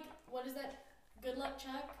 I'm like, what is that? Good luck,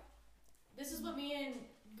 Chuck. This is what me and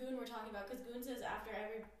Goon were talking about, because Goon says after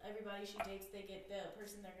everybody she dates, they get the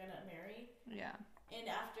person they're gonna marry. Yeah. And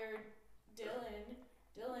after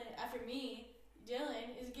after me,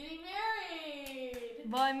 Dylan is getting married.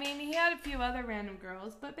 Well, I mean, he had a few other random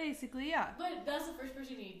girls, but basically, yeah. But that's the first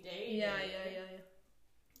person he dated. Yeah.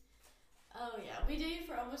 Oh, yeah. We dated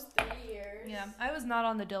for almost 3 years. Yeah, I was not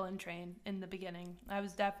on the Dylan train in the beginning. I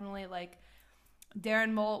was definitely like,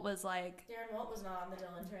 Darren Molt was like... Darren Molt was not on the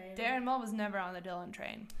Dylan train. Darren Molt was never on the Dylan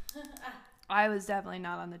train. I was definitely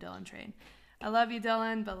not on the Dylan train. I love you,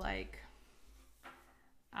 Dylan, but like...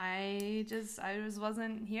 I just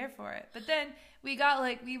wasn't here for it. But then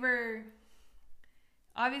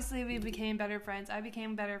obviously we became better friends. I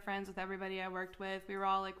became better friends with everybody I worked with. We were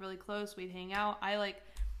all like really close. We'd hang out. I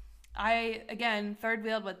again third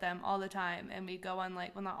wheeled with them all the time, and we'd go on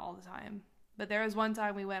like, well, not all the time, but there was one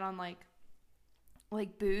time we went on like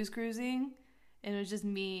booze cruising, and it was just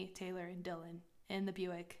me, Taylor, and Dylan in the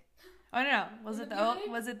Buick. Oh no, was it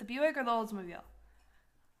the Buick or the Oldsmobile?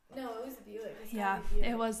 No, it was the Buick.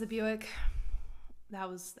 It was the Buick. That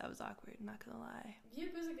was awkward, I'm not gonna lie.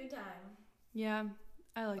 Buick was a good time. Yeah,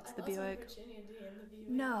 I liked the Buick. Virginia D in the Buick.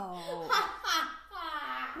 No.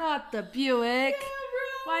 Not the Buick. Yeah,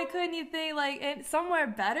 bro. Why couldn't you think somewhere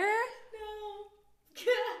better? No.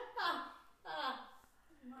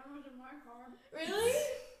 Mine was in my car. Really?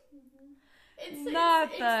 It's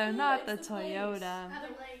not the police. Toyota. At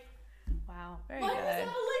a lake. Wow, very Mine was good. at a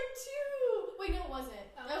lake too. Wait, no, it wasn't.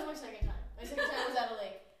 That was my second time. My second time was at a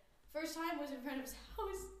lake. First time was in front of his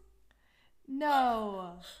house.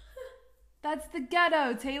 No. That's the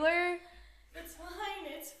ghetto, Taylor. It's fine.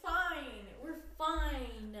 It's fine. We're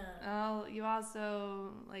fine. Oh, you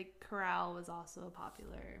also, Corral was also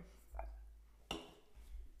popular.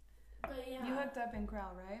 But yeah. You hooked up in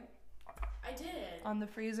Corral, right? I did. On the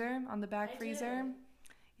freezer? On the back I freezer? did.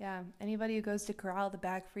 Yeah. Anybody who goes to Corral, the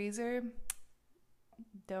back freezer,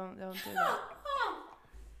 don't do that.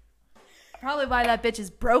 Probably why that bitch is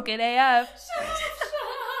broken AF. Shut up.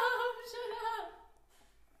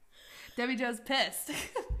 Debbie Jo's pissed.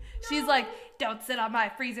 She's like, don't sit on my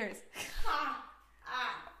freezers.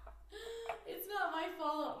 It's not my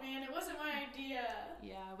fault, man. It wasn't my idea.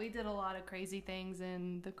 Yeah, we did a lot of crazy things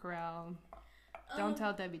in the Corral. Don't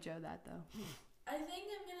tell Debbie Jo that, though. I think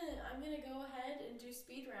I'm gonna go ahead and do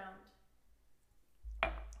speed round.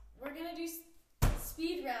 We're gonna do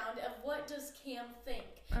speed round of what does Cam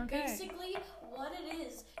think. Okay. Basically, what it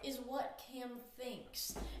is what Cam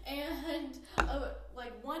thinks, and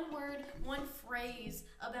one word, one phrase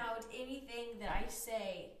about anything that I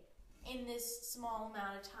say in this small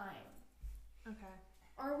amount of time. Okay.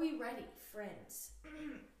 Are we ready, friends?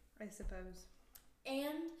 I suppose.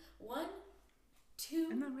 And 1, 2.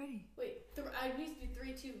 I'm not ready. Wait, I need to do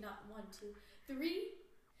 3, 2, not 1, 2. 3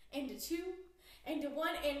 and a 2 and a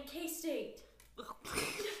 1 and K-State. I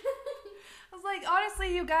was like,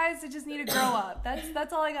 honestly, you guys just need to grow up.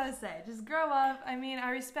 That's all I gotta say. Just grow up. I mean,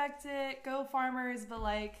 I respect it. Go Farmers, but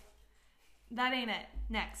that ain't it.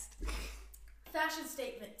 Next. Fashion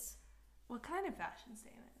statements. What kind of fashion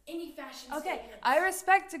statement? Any fashion Okay, statements. I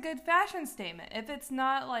respect a good fashion statement. If it's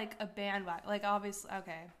not a bandwagon, obviously,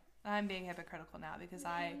 okay. I'm being hypocritical now because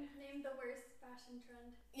Name the worst fashion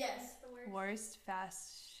trend. Yes. The worst. Worst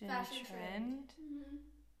fashion Fashion trend? Mm-hmm.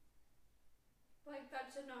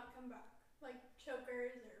 That should not come back.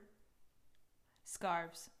 Chokers or...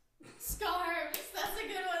 Scarves. Scarves. That's a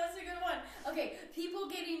good one. Okay, people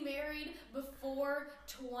getting married before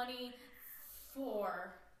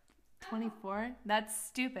 24. 24? That's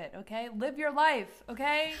stupid, okay? Live your life,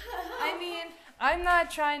 okay? I mean, I'm not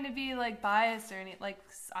trying to be biased or any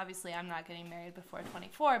obviously I'm not getting married before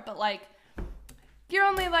 24, but you're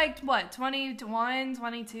only 21,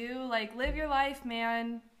 22, live your life,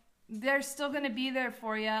 man. They're still going to be there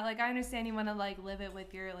for you. I understand you want to live it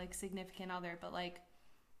with your significant other, but I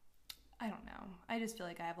don't know. I just feel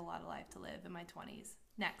I have a lot of life to live in my 20s.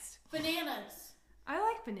 Next. Bananas. I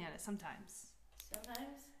like bananas sometimes.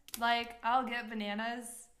 Sometimes. I'll get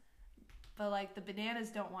bananas, but the bananas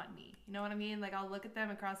don't want me. You know what I mean? I'll look at them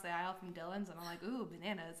across the aisle from Dylan's and I'm like, ooh,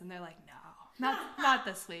 bananas. And they're like, no, not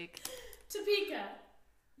this week. Topeka.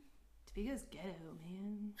 Topeka's ghetto,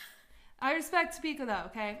 man. I respect Topeka though,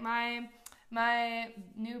 okay? My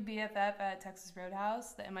new BFF at Texas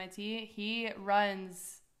Roadhouse, the MIT, he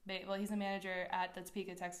runs, he's a manager at the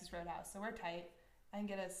Topeka Texas Roadhouse, so we're tight. I can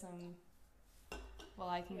get us some... Well,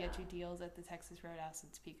 I can get you deals at the Texas Roadhouse in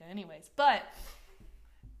Topeka anyways. But,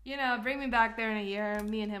 bring me back there in a year.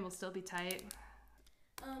 Me and him will still be tight.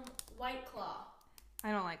 White Claw.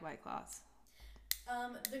 I don't like White Claws.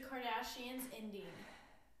 The Kardashians ending.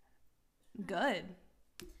 Good.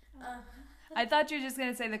 I thought you were just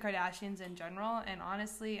gonna say the Kardashians in general, and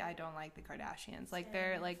honestly, I don't like the Kardashians. Like,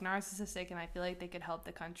 they're like narcissistic, and I feel like they could help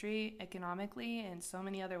the country economically in so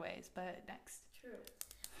many other ways. But next, True.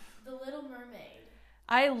 The Little Mermaid.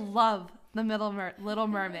 I love the Little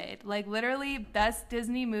Mermaid. Like, literally, best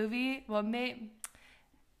Disney movie. Well,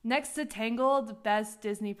 next to Tangled, best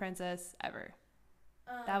Disney princess ever.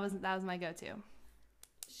 That was my go-to.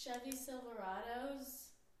 Chevy Silverados.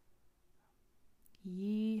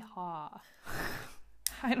 Yeehaw.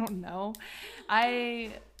 I don't know.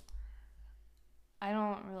 I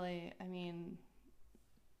don't really, I mean,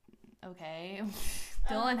 okay.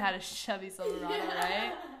 Dylan had a Chevy Silverado,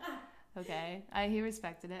 right? Okay. He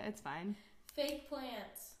respected it. It's fine. Fake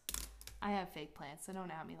plants. I have fake plants, so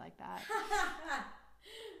don't at me like that.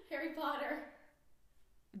 Harry Potter.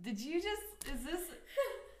 Did you just, is this,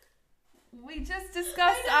 we just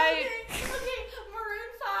discussed, Okay,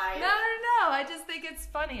 Maroon 5. No. I just think it's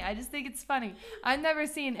funny. I've never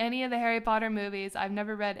seen any of the Harry Potter movies. I've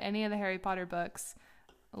never read any of the Harry Potter books.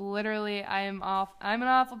 Literally, I'm an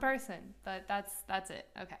awful person, but that's it.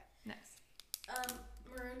 Okay, next.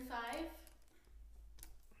 Maroon 5.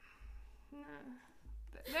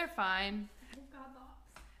 They're fine.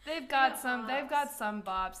 They've got bops. They've got some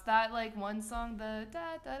bops. That like one song, the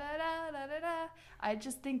da da da da da da da. I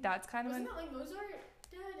just think that's kind of Wasn't that like Mozart?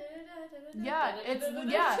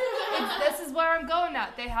 This is where I'm going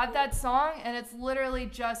at. They had that song, and it's literally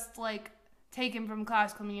just like taken from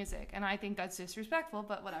classical music, and I think that's disrespectful,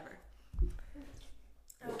 but whatever.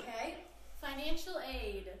 Okay. Financial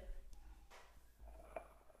aid.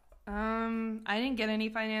 I didn't get any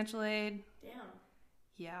financial aid. Damn.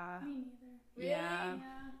 Yeah. Me neither. Really? Yeah.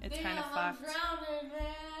 It's Damn, kind of I'm fucked. drowning,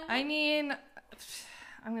 man. I mean,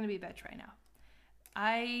 I'm gonna be a bitch right now.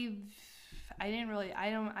 I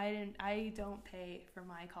don't pay for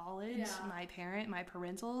my college. Yeah. My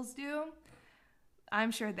parentals do.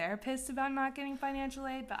 I'm sure they're pissed about not getting financial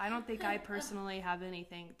aid, but I don't think I personally have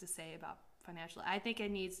anything to say about financial aid. I think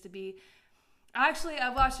it needs to be. Actually, I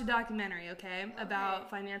watched a documentary, about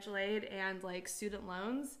financial aid and like student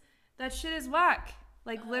loans. That shit is whack.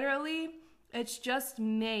 Like literally, it's just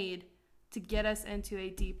made to get us into a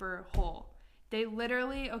deeper hole. They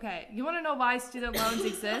literally, you want to know why student loans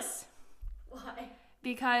exist? Why?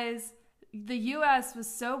 Because the U.S. was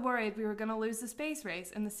so worried we were going to lose the space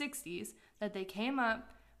race in the 60s that they came up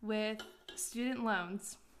with student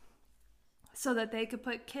loans so that they could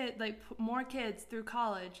put more kids through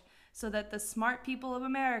college so that the smart people of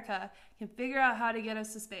America can figure out how to get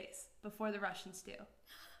us to space before the Russians do.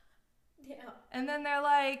 Yeah. And then they're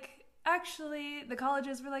like, the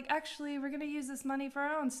colleges were like, we're going to use this money for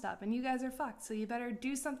our own stuff and you guys are fucked, so you better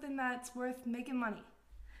do something that's worth making money.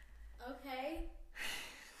 Okay.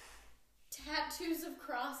 Tattoos of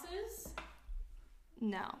crosses?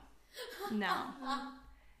 No.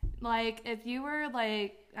 Like, if you were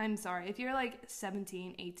like, if you're like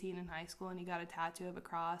 17, 18 in high school and you got a tattoo of a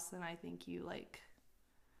cross, then I think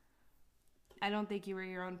I don't think you were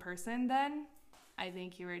your own person then. I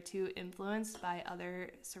think you were too influenced by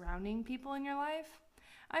other surrounding people in your life.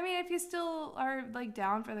 I mean, if you still are like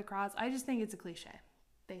down for the cross, I just think it's a cliche,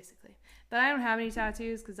 basically. But I don't have any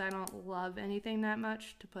tattoos because I don't love anything that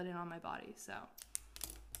much to put it on my body. So,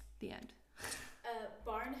 the end.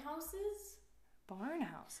 Barn houses? Barn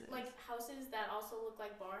houses? Like houses that also look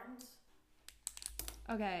like barns?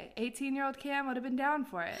 Okay, 18-year-old Cam would have been down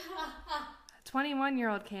for it.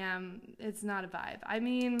 21-year-old Cam, it's not a vibe. I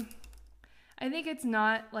mean, I think it's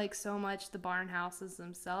not like so much the barn houses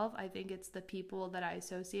themselves. I think it's the people that I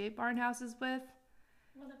associate barn houses with.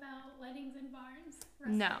 What about weddings and barns?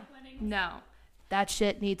 No. That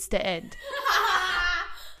shit needs to end.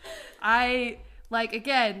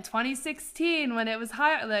 Again, 2016 when it was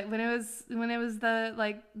high, like when it was the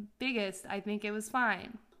like biggest, I think it was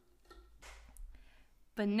fine.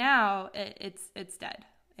 But now it's dead.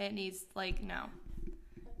 It needs no.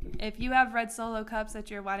 If you have red Solo cups at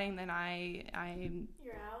your wedding, then I'm.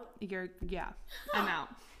 You're out. I'm out.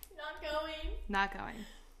 Not going. Not going.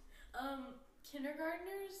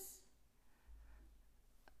 Kindergartners.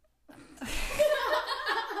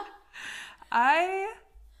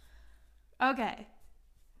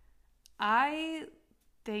 I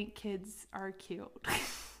think kids are cute.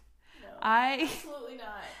 No, I absolutely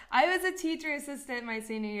not. I was a teacher assistant my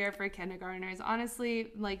senior year for kindergartners.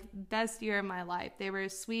 Honestly, best year of my life. They were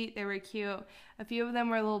sweet. They were cute. A few of them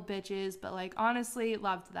were little bitches, but honestly,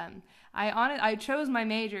 loved them. I chose my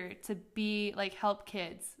major to be help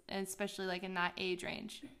kids, and especially in that age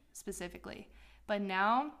range specifically. But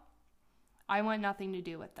now, I want nothing to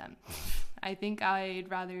do with them. I think I'd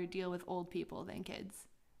rather deal with old people than kids.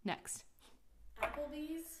 Next.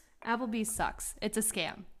 Applebee's sucks. It's a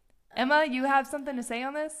scam. Emma, you have something to say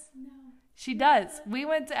on this? No. She does. We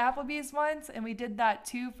went to Applebee's once and we did that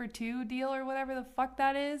 2 for $2 deal or whatever the fuck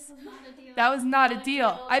that is. That was not a deal. That was not a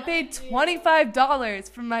deal. I paid $25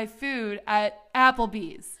 for my food at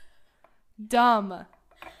Applebee's. Dumb.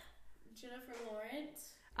 Jennifer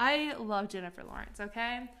Lawrence. I love Jennifer Lawrence,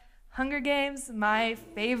 okay? Hunger Games, my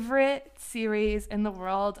favorite series in the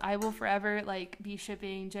world. I will forever be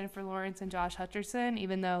shipping Jennifer Lawrence and Josh Hutcherson,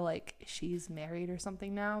 even though she's married or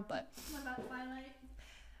something now. But what about Twilight?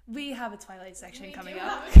 We have a Twilight section coming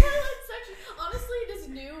up. Have a Twilight section. Honestly, this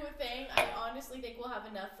new thing, I honestly think we'll have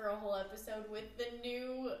enough for a whole episode with the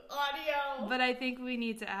new audio. But I think we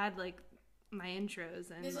need to add my intros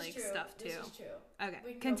and stuff too. This is true. Okay,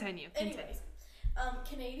 continue. Anyways,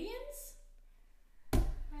 Canadians.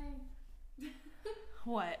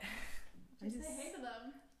 What? Just say hey to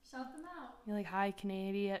them. Shout them out. You're like, hi,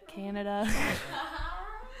 Canada.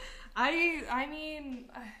 I mean,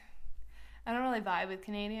 I don't really vibe with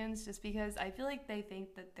Canadians just because I feel like they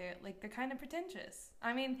think that they're kind of pretentious.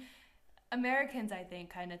 I mean, Americans, I think,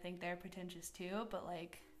 kind of think they're pretentious too, but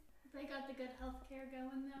they got the good healthcare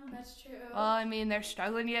going though. That's true. Well, I mean, they're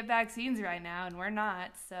struggling to get vaccines right now, and we're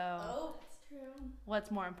not, so. Oh, that's true. What's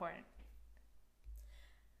more important?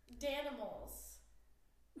 Danimals.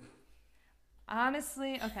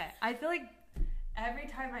 Honestly, okay. I feel like every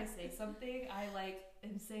time I say something, I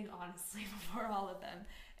am saying honestly before all of them.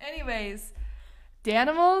 Anyways,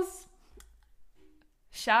 Danimals.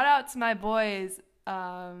 Shout out to my boys,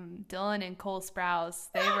 Dylan and Cole Sprouse.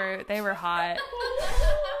 They were hot.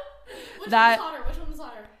 Which one was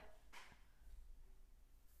hotter?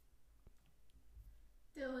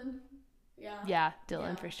 Dylan. Yeah. Yeah,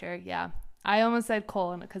 Dylan for sure. Yeah. I almost said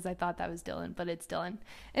Cole because I thought that was Dylan, but it's Dylan.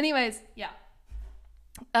 Anyways, yeah.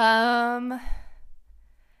 I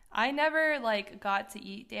never got to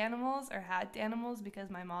eat Danimals or had Danimals because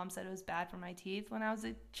my mom said it was bad for my teeth when I was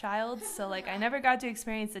a child. So I never got to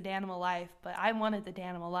experience the Danimal life, but I wanted the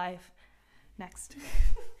Danimal life. Next.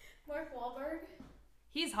 Mark Wahlberg.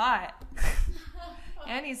 He's hot.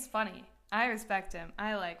 And he's funny. I respect him.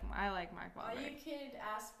 I like Mark Wahlberg. All you could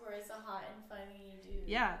ask for is a hot and funny dude.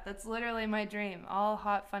 Yeah, that's literally my dream. All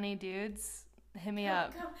hot, funny dudes. Hit me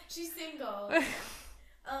up. Come. She's single.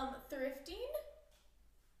 Thrifting?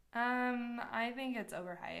 I think it's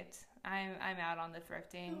overhyped. I'm out on the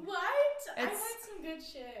thrifting. What? I like some good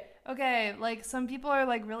shit. Okay, some people are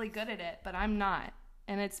really good at it, but I'm not.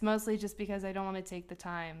 And it's mostly just because I don't want to take the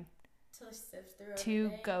time to sift through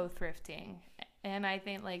to go thrifting. And I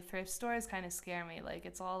think thrift stores kind of scare me.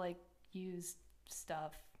 It's all used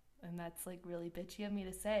stuff, and that's really bitchy of me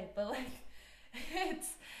to say, but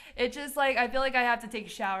it's just I feel like I have to take a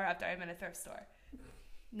shower after I'm in a thrift store.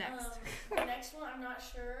 Next. The next one, I'm not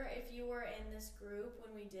sure if you were in this group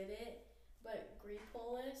when we did it, but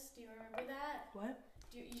Greepolis, do you remember that? What?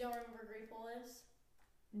 You don't remember Greepolis?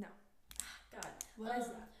 No. God. What is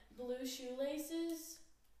that? Blue shoelaces.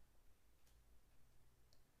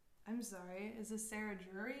 I'm sorry. Is this Sarah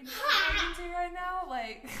Drury talking to right now?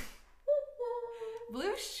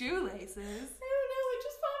 Blue shoelaces? I don't know. It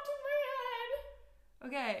just popped in my head.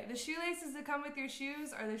 Okay, the shoelaces that come with your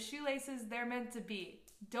shoes are the shoelaces they're meant to be.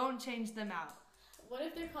 Don't change them out. What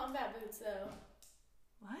if they're combat boots, though?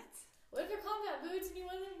 What? What if they're combat boots and you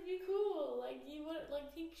want them to be cool? You want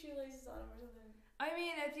pink shoelaces on them or something? I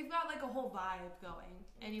mean, if you've got a whole vibe going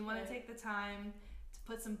and you want to take the time to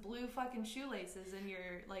put some blue fucking shoelaces in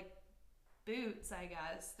your boots, I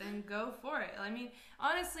guess, then go for it. I mean,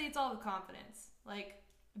 honestly, it's all the confidence.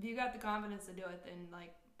 If you got the confidence to do it, then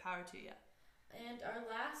power to you. And our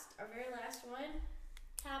very last one,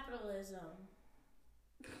 capitalism.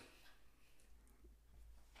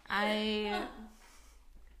 I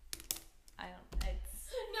don't.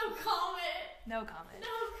 It's no comment. No comment.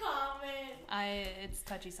 No comment. It's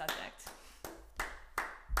touchy subject.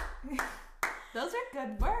 Those are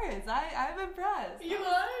good words. I'm impressed. You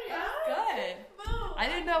are? Yeah. Good. Boom. I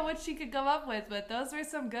didn't know what she could come up with, but those were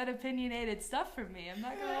some good opinionated stuff from me. I'm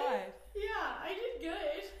not gonna lie. Yeah, I did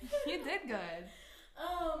good. You did good.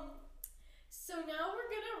 So now we're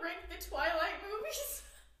gonna rank the Twilight movies.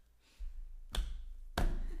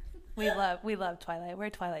 We love Twilight. We're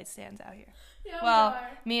Twilight stands out here. Yeah, well,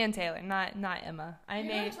 me and Taylor, not Emma. You're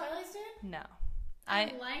not a Twilight stan? No.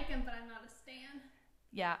 I like him, but I'm not a stan.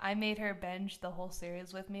 Yeah, I made her binge the whole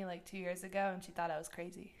series with me 2 years ago, and she thought I was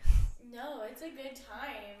crazy. No, it's a good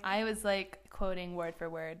time. I was quoting word for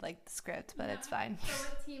word the script, but it's fine. So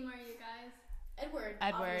what team are you guys? Edward.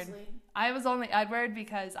 Edward. Obviously. I was only Edward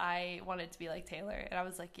because I wanted to be like Taylor, and I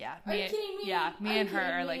was like, yeah, Are you kidding me? Yeah, me Are you and her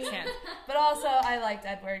kidding are like me? fans. But also, I liked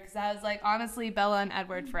Edward because I was like, honestly, Bella and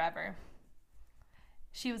Edward forever.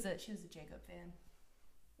 She was a Jacob fan.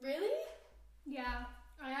 Really? Yeah,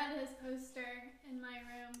 I had his poster in my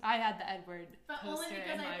room, I had the Edward but only poster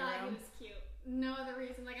because in I my thought room. he was cute. No other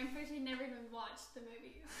reason. Like, I'm pretty sure he never even watched the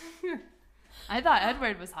movie. I thought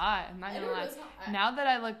Edward was hot. I'm not gonna Edward lie. was hot. Now that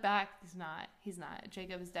I look back, he's not.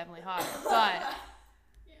 Jacob is definitely hot, but.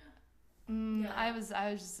 Yeah. I was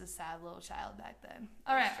just a sad little child back then.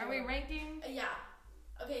 All right, are we ranking? Yeah.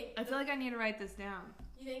 Okay. I feel like I need to write this down.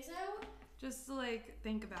 You think so? Just to like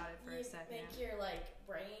think about it for a second. Think your like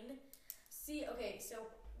brain. See, okay, so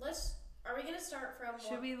are we gonna start from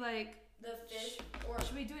Should we like the fish or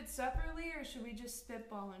should we do it separately or should we just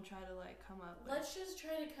spitball and try to like come up with let's just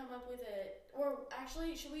try to come up with it, or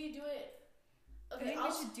actually should we do it? I Okay, think we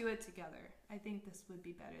should do it together. I think this would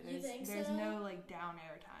be better. You think there's so? no like down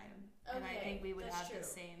air time. And I Okay, think we would that's have true. the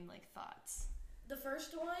same like thoughts. The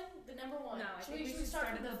first one, the number one. No, I should think we should start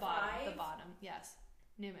start from at the bottom. The bottom, yes.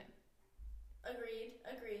 Newman. Agreed.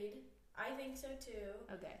 I think so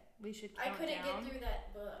too. Okay, we should I count couldn't down. get through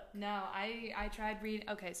that book. No, I tried reading.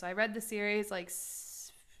 Okay, so I read the series like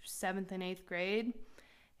 7th and 8th grade,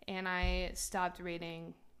 and I stopped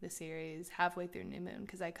reading the series halfway through New Moon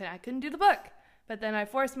because I couldn't do the book. But then I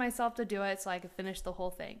forced myself to do it so I could finish the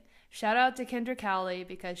whole thing. Shout out to Kendra Cowley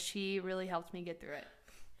because she really helped me get through it.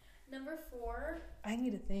 Number 4. I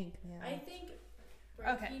need to think, man. I think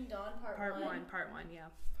Breaking Dawn Part 1. Part one, yeah.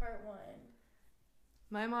 Part 1.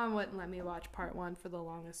 My mom wouldn't let me watch part 1 for the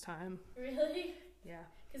longest time. Really? Yeah.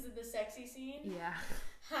 Because of the sexy scene? Yeah.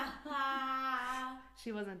 Ha ha!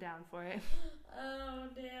 She wasn't down for it. Oh,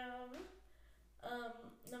 damn.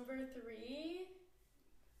 Number 3.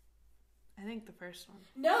 I think the first one.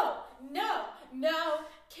 No!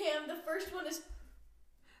 Cam, the first one is...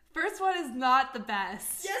 First one is not the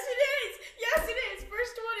best. Yes, it is!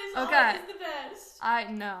 First one is Okay. always the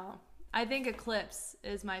best. No. I think Eclipse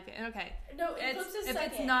is my favorite. Okay. No, Eclipse is if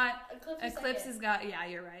second. it's not Eclipse has got, yeah,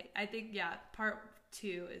 you're right. I think, yeah, part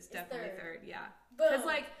 2 is definitely third, yeah. Boom. Because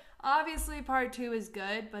like obviously part 2 is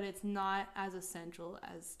good, but it's not as essential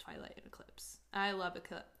as Twilight and Eclipse. I love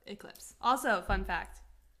Eclipse. Also, fun fact,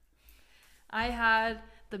 I had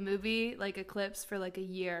the movie like Eclipse for like a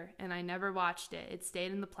year and I never watched it. It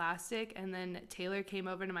stayed in the plastic, and then Taylor came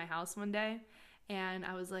over to my house one day and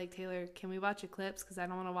I was like, Taylor, can we watch Eclipse? Because I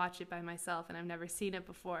don't want to watch it by myself and I've never seen it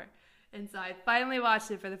before. And so I finally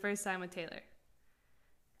watched it for the first time with Taylor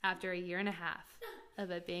after a year and a half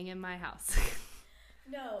of it being in my house.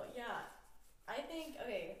 No, yeah. I think,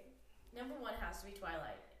 okay, number 1 has to be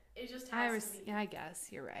Twilight. It just has to be. Yeah, I guess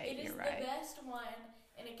you're right. It is you're the right. best one,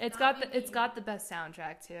 and it It's cannot got be it's beat. got the best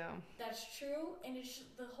soundtrack too. That's true, and it's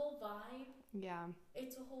the whole vibe. Yeah.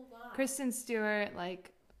 It's a whole vibe. Kristen Stewart,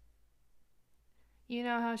 like, you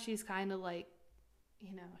know how she's kind of like,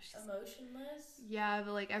 you know, she's Emotionless. yeah,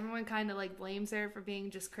 but like everyone kind of like blames her for being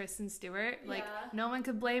just Kristen Stewart. Like Yeah. no one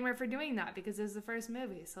could blame her for doing that because it was the first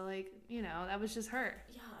movie. So like, you know, that was just her.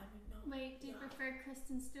 Yeah, I mean, no. Wait, do you prefer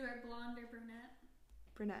Kristen Stewart blonde or brunette?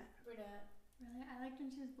 Brunette. Brunette. Really? I liked when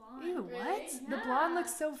she was blonde. Ew, Really? what? The blonde Yeah.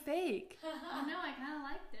 looks so fake. I know, I kind of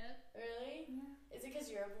liked it. Really? Yeah, Is it because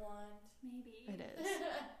you're a blonde? maybe. It is.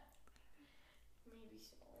 Maybe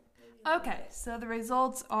so. Maybe Okay, not. so the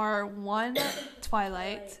results are 1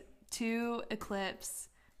 Twilight, 2 Eclipse,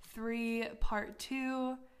 3 Part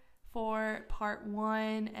 2, 4 Part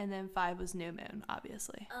 1, and then 5 was New Moon,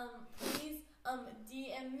 obviously. Please,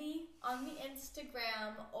 DM me on the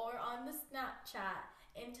Instagram or on the Snapchat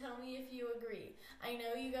and tell me if you agree. I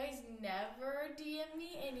know you guys never DM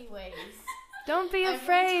me anyways. Don't be Every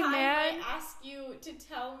afraid, time man. I ask you to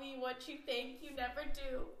tell me what you think, you never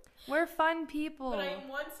do. We're fun people. But I'm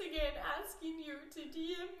once again asking you to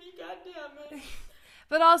DM me, goddammit.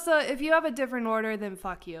 But also, if you have a different order, then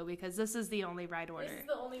fuck you, because this is the only right order. This is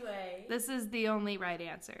the only way. This is the only right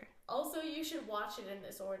answer. Also, you should watch it in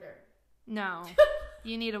this order. No,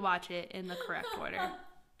 you need to watch it in the correct order.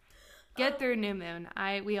 Get through New Moon.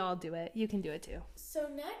 We all do it. You can do it too. So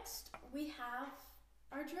next, we have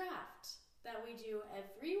our draft that we do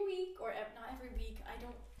every week, or not every week,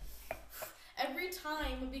 every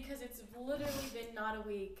time, because it's literally been not a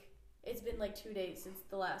week. It's been like 2 days since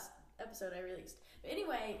the last episode I released. But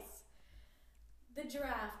anyways, the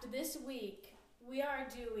draft this week, we are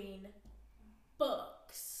doing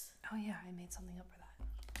books. Oh yeah, I made something up for that.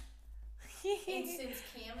 And since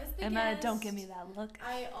Cam is the Emma, guest, don't give me that look.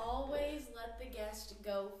 I always let the guest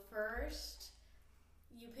go first.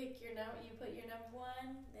 You pick your you put your number 1,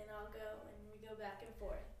 then I'll go, and we go back and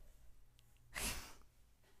forth.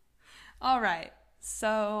 All right.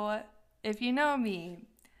 So, if you know me,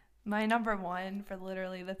 my number one for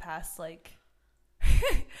literally the past, like,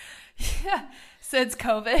 yeah, since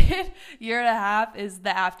COVID, year and a half is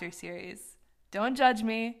the After series. Don't judge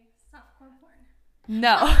me. Softcore porn.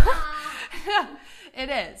 No. It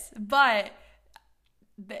is. But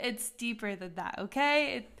it's deeper than that,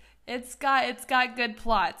 okay? It's got good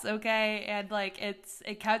plots, okay? And like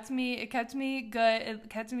it kept me good. It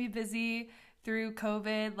kept me busy through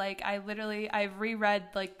COVID. Like I've reread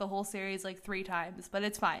like the whole series like 3 times, but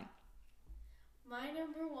it's fine. My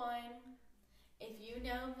number one, if you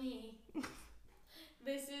know me,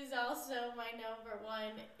 this is also my number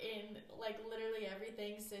one in like literally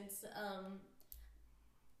everything since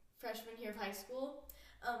freshman year of high school.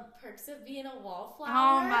 Perks of Being a Wallflower.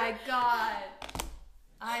 Oh my god.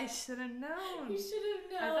 I should have known. You should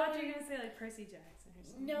have known. I thought you were going to say like Percy Jackson or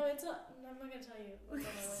something. No, I'm not going to tell you what's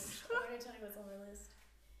on my list. I'm going to tell you what's on my list.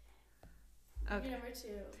 Okay. Your number 2.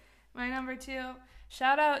 My number 2.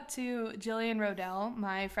 Shout out to Jillian Rodell,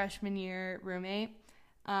 my freshman year roommate.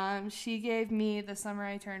 She gave me The Summer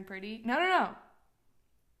I Turned Pretty. No.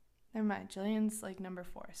 Never mind. Jillian's like number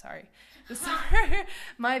 4. Sorry.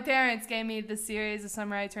 My parents gave me the series The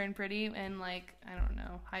Summer I Turned Pretty in like, I don't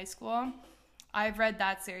know, high school. I've read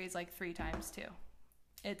that series like 3 times too.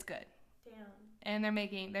 It's good. Damn. And they're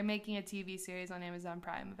making a TV series on Amazon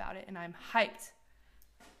Prime about it, and I'm hyped.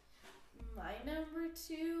 My number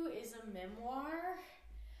 2 is a memoir.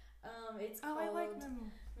 It's called. I like memoir.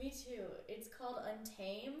 Me too. It's called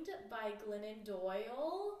Untamed by Glennon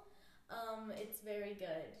Doyle. It's very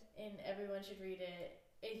good, and everyone should read it.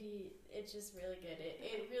 It's just really good.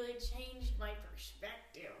 It really changed my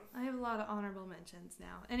perspective. I have a lot of honorable mentions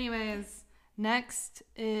now. Anyways, next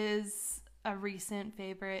is a recent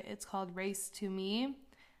favorite. It's called Race to Me.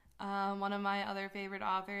 One of my other favorite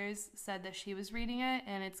authors said that she was reading it,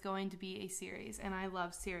 and it's going to be a series, and I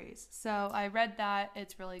love series. So I read that.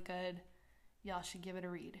 It's really good. Y'all should give it a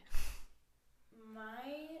read.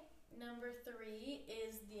 My number 3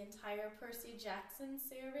 is the entire Percy Jackson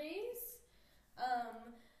series.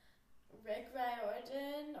 Rick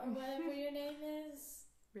Riordan, or whatever your name is.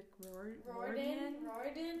 Rick Riordan.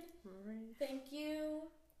 Thank you.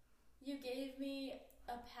 You gave me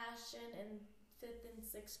a passion in 5th and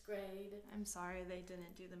 6th grade. I'm sorry they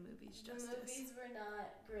didn't do the movies justice. The movies were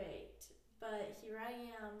not great, but here I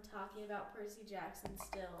am talking about Percy Jackson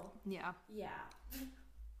still. Yeah. Yeah.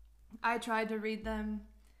 I tried to read them.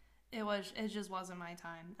 It just wasn't my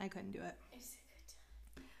time. I couldn't do it. It's a good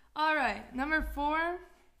time. All right, number 4.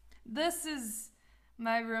 This is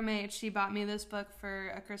my roommate. She bought me this book for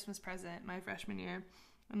a Christmas present my freshman year,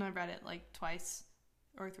 and I've read it like twice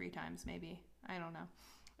or 3 times maybe. I don't know.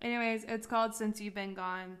 Anyways, it's called Since You've Been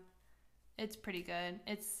Gone. It's pretty good.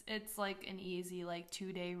 It's like an easy like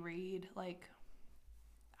 2-day read. Like,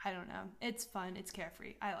 I don't know. It's fun. It's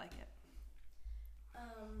carefree. I like it.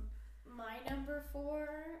 My number 4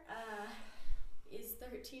 is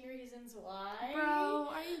 13 Reasons Why. Bro,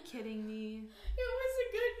 are you kidding me? It was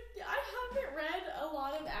a good. I haven't read a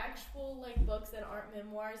lot of actual like books that aren't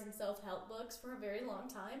memoirs and self-help books for a very long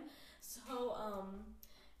time. So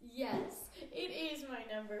yes, it is my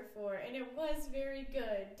number 4, and it was very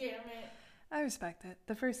good. Damn it. I respect it.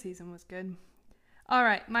 The first season was good. All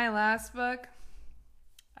right, my last book.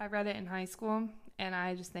 I read it in high school, and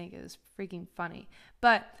I just think it was freaking funny.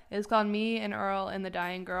 But it's called Me and Earl and the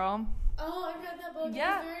Dying Girl. Oh, I read that book.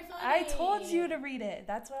 Yeah, It was very funny. I told you to read it.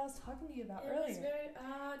 That's what I was talking to you about earlier. Was very,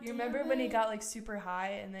 you remember when he got like super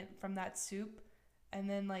high and then from that soup, and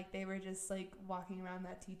then like they were just like walking around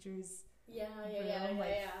that teacher's room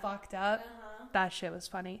fucked up. Uh-huh. That shit was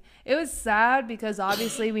funny. It was sad because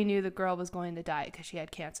obviously we knew the girl was going to die because she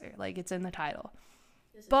had cancer. Like it's in the title.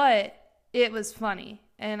 But it was funny,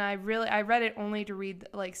 and I read it only to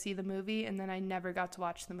see the movie, and then I never got to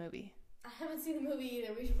watch the movie. I haven't seen the movie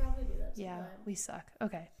either. We should probably do that sometime. Yeah, we suck.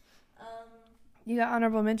 Okay. You got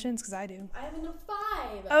honorable mentions? Because I do. I have a number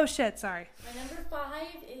 5. Oh, shit. Sorry. My number 5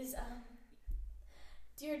 is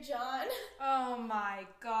Dear John. Oh, my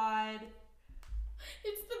God.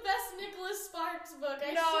 It's the best Nicholas Sparks book.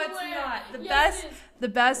 I No, swear. it's not. Yes, it is. The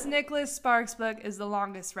best Nicholas Sparks book is The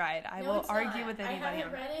Longest Ride. I No, will it's argue not. with anybody. I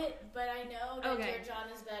haven't read it, but I know that Okay. Dear John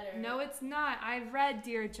is better. No, it's not. I've read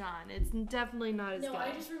Dear John. It's definitely not as good. No,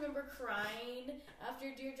 I just remember crying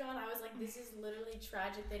after Dear John. I was like, this is literally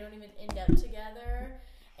tragic. They don't even end up together.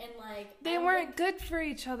 And like They weren't good for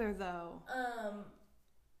each other, though.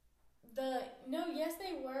 Yes,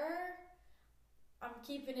 they were. I'm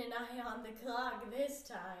keeping an eye on the clock this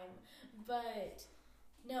time, but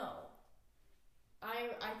no,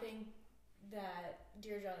 I think that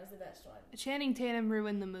Dear John is the best one. Channing Tatum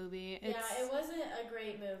ruined the movie. Yeah, it wasn't a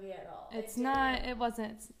great movie at all. It's not. It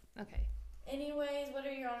wasn't. Okay. Anyways, what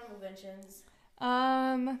are your honorable mentions?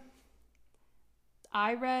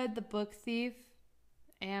 I read The Book Thief,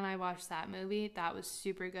 and I watched that movie. That was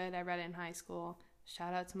super good. I read it in high school.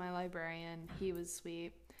 Shout out to my librarian. He was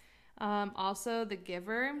sweet. Also, The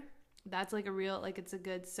Giver. That's like a real, like, it's a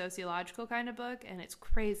good sociological kind of book, and it's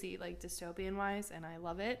crazy, like, dystopian wise, and I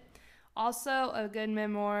love it. Also, a good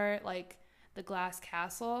memoir, like The Glass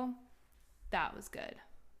Castle. That was good.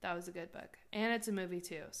 That was a good book. And it's a movie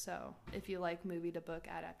too, so if you like movie to book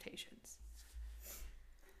adaptations.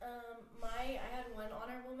 I had one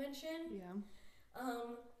honorable mention. Yeah.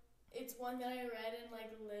 It's one that I read in,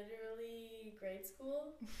 like, literally grade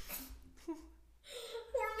school.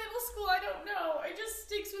 Or middle school, I don't know. It just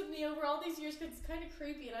sticks with me over all these years because it's kind of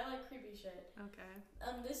creepy, and I like creepy shit. Okay.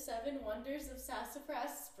 The 7 Wonders of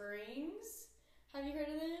Sassafras Springs. Have you heard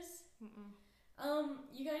of this? Mm-mm.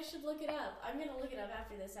 You guys should look it up. I'm gonna look it up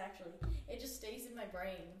after this, actually. It just stays in my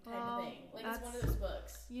brain, kind of thing. Like, it's one of those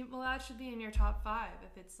books. Well, that should be in your top 5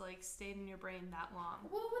 if it's, like, stayed in your brain that long.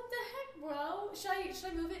 Well, what the heck, bro? Should I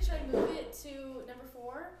move it? Should I move it to number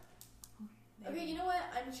 4? Maybe. Okay, you know what?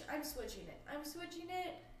 I'm switching it. I'm switching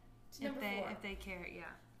it to number 4. If they care,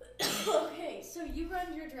 yeah. Okay, so you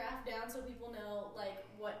run your draft down so people know, like,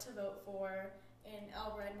 what to vote for, and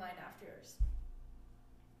I'll run mine after yours.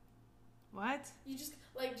 What? You just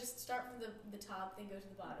start from the top, then go to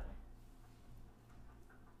the bottom.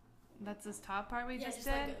 That's this top part we just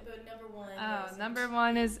did? Like, go number 1. Oh, number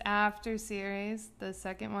 1 is After series. The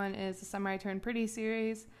second one is The Summer I Turned Pretty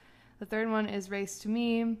series. The third one is Race to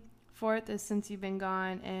Me. 4th is Since You've Been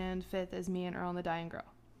Gone. And 5th is Me and Earl and the Dying Girl.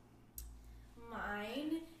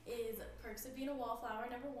 Mine is Perks of Being a Wallflower,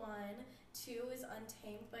 number 1. 2 is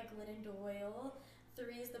Untamed by Glennon Doyle.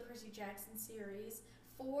 3 is the Percy Jackson series.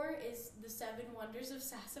 4 is The 7 Wonders of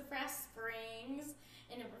Sassafras Springs.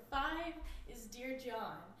 And number 5 is Dear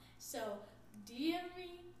John. So, DM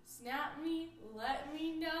me, snap me, let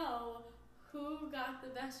me know who got the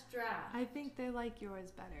best draft. I think they like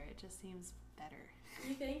yours better. It just seems better.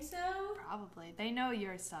 You think so? Probably. They know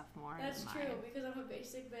your stuff more That's than true, mine. because I'm a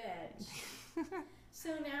basic bitch.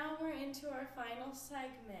 So now we're into our final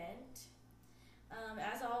segment.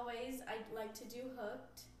 As always, I'd like to do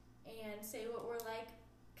Hooked and say what we're, like,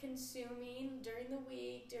 consuming during the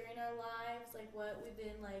week, during our lives, like what we've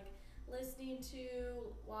been, like, listening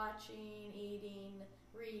to, watching, eating,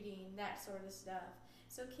 reading, that sort of stuff.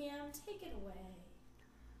 So Cam, take it away.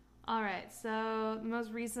 All right, so the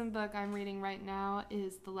most recent book I'm reading right now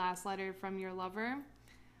is The Last Letter from Your Lover.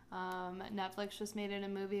 Netflix just made it a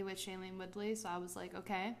movie with Shailene Woodley, so I was like,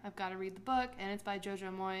 okay, I've got to read the book, and it's by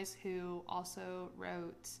Jojo Moyes, who also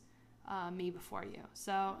wrote Me Before You.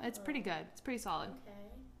 So it's pretty good. It's pretty solid. Okay.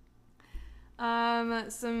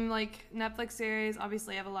 Some, like, Netflix series.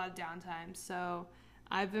 Obviously, I have a lot of downtime, so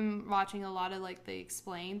I've been watching a lot of, like, the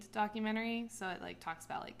Explained documentary. So it, like, talks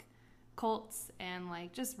about, like, cults and,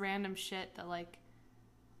 like, just random shit that, like,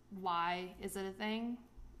 why is it a thing,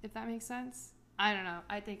 if that makes sense. I don't know.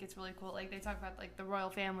 I think it's really cool. Like, they talk about, like, the royal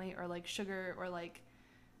family or, like, sugar or, like,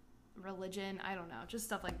 religion. I don't know. Just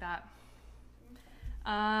stuff like that.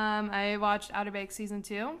 I watched Outer Banks Season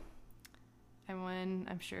 2. Everyone,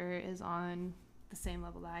 I'm sure, is on the same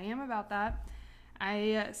level that I am about that.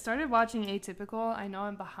 I started watching Atypical. I know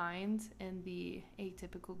I'm behind in the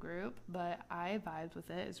Atypical group, but I vibed with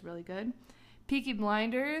it. It's really good. Peaky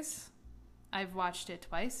Blinders. I've watched it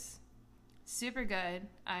twice. Super good.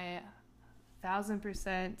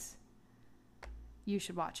 1000% you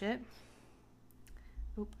should watch it.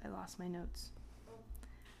 Oop, I lost my notes.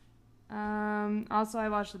 Also, I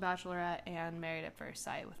watched The Bachelorette and Married at First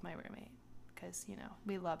Sight with my roommate because, you know,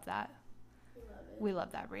 we love that. We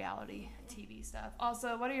love that reality TV stuff.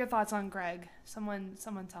 Also, what are your thoughts on Greg? Someone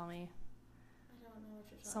tell me. I don't know what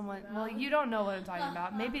you're talking about. Well, you don't know what I'm talking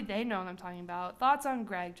about. Maybe they know what I'm talking about. Thoughts on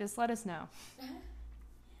Greg? Just let us know.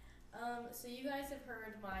 So you guys have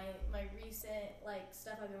heard my recent, like,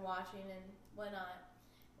 stuff I've been watching and whatnot,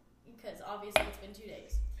 because obviously it's been 2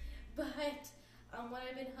 days. But what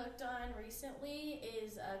I've been hooked on recently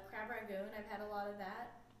is crab rangoon. I've had a lot of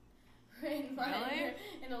that. In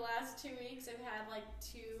the last 2 weeks, I've had, like,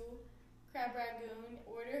 2 crab rangoon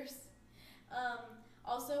orders.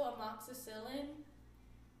 Also, amoxicillin.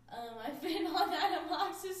 I've been on that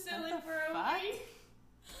amoxicillin for a week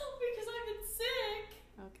because I've been sick.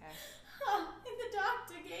 Okay. And the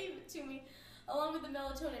doctor gave it to me along with the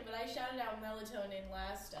melatonin, but I shouted out melatonin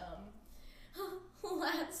last time.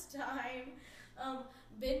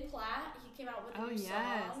 Ben Platt, he came out with a new song,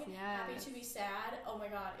 Happy to Be Sad. Oh my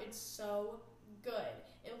god, it's so good.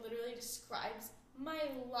 It literally describes my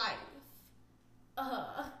life.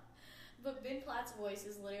 But Ben Platt's voice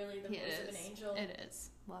is literally the voice of an angel. It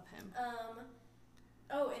is. Love him.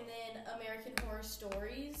 Oh, and then American Horror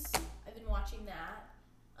Stories. I've been watching that.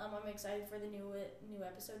 I'm excited for the new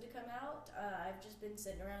episode to come out. I've just been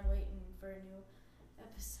sitting around waiting for a new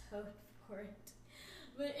episode for it.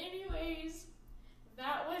 But anyways,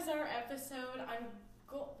 that was our episode.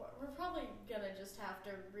 We're probably gonna just have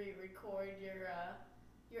to re-record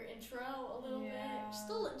your intro a little bit, just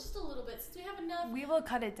a little bit, since we have enough. We will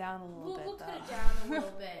cut it down a little bit. We'll cut it down a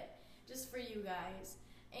little bit, just for you guys.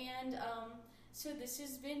 And so this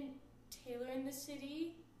has been Taylor in the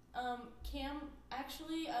City. Cam,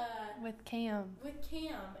 actually, with Cam,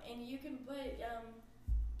 and you can put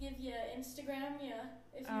give you Instagram,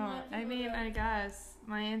 if you want. I mean, I guess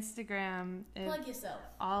my Instagram is plug yourself.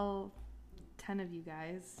 All 10 of you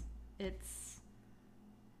guys. It's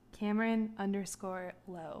Cameron_Lowe,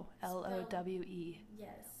 Lowe. Yes.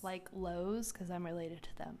 Like Lowe's, because I'm related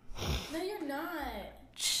to them. No, you're not.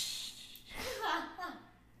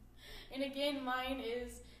 And again, mine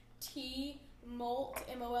is TMolt,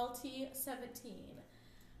 MOLT 17.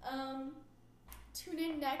 Tune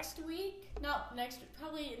in next week.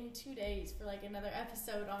 Probably in 2 days for like another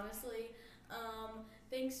episode, honestly.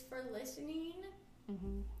 Thanks for listening.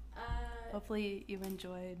 Mm-hmm. Hopefully you've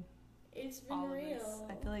enjoyed. It's been all real. Of this.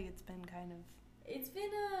 I feel like it's been kind of. It's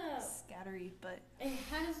been scattery, but it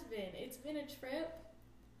has been. It's been a trip,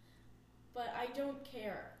 but I don't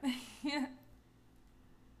care. Yeah.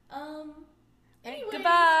 Anyways, goodbye.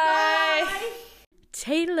 bye.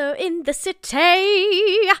 Taylor in the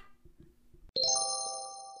City.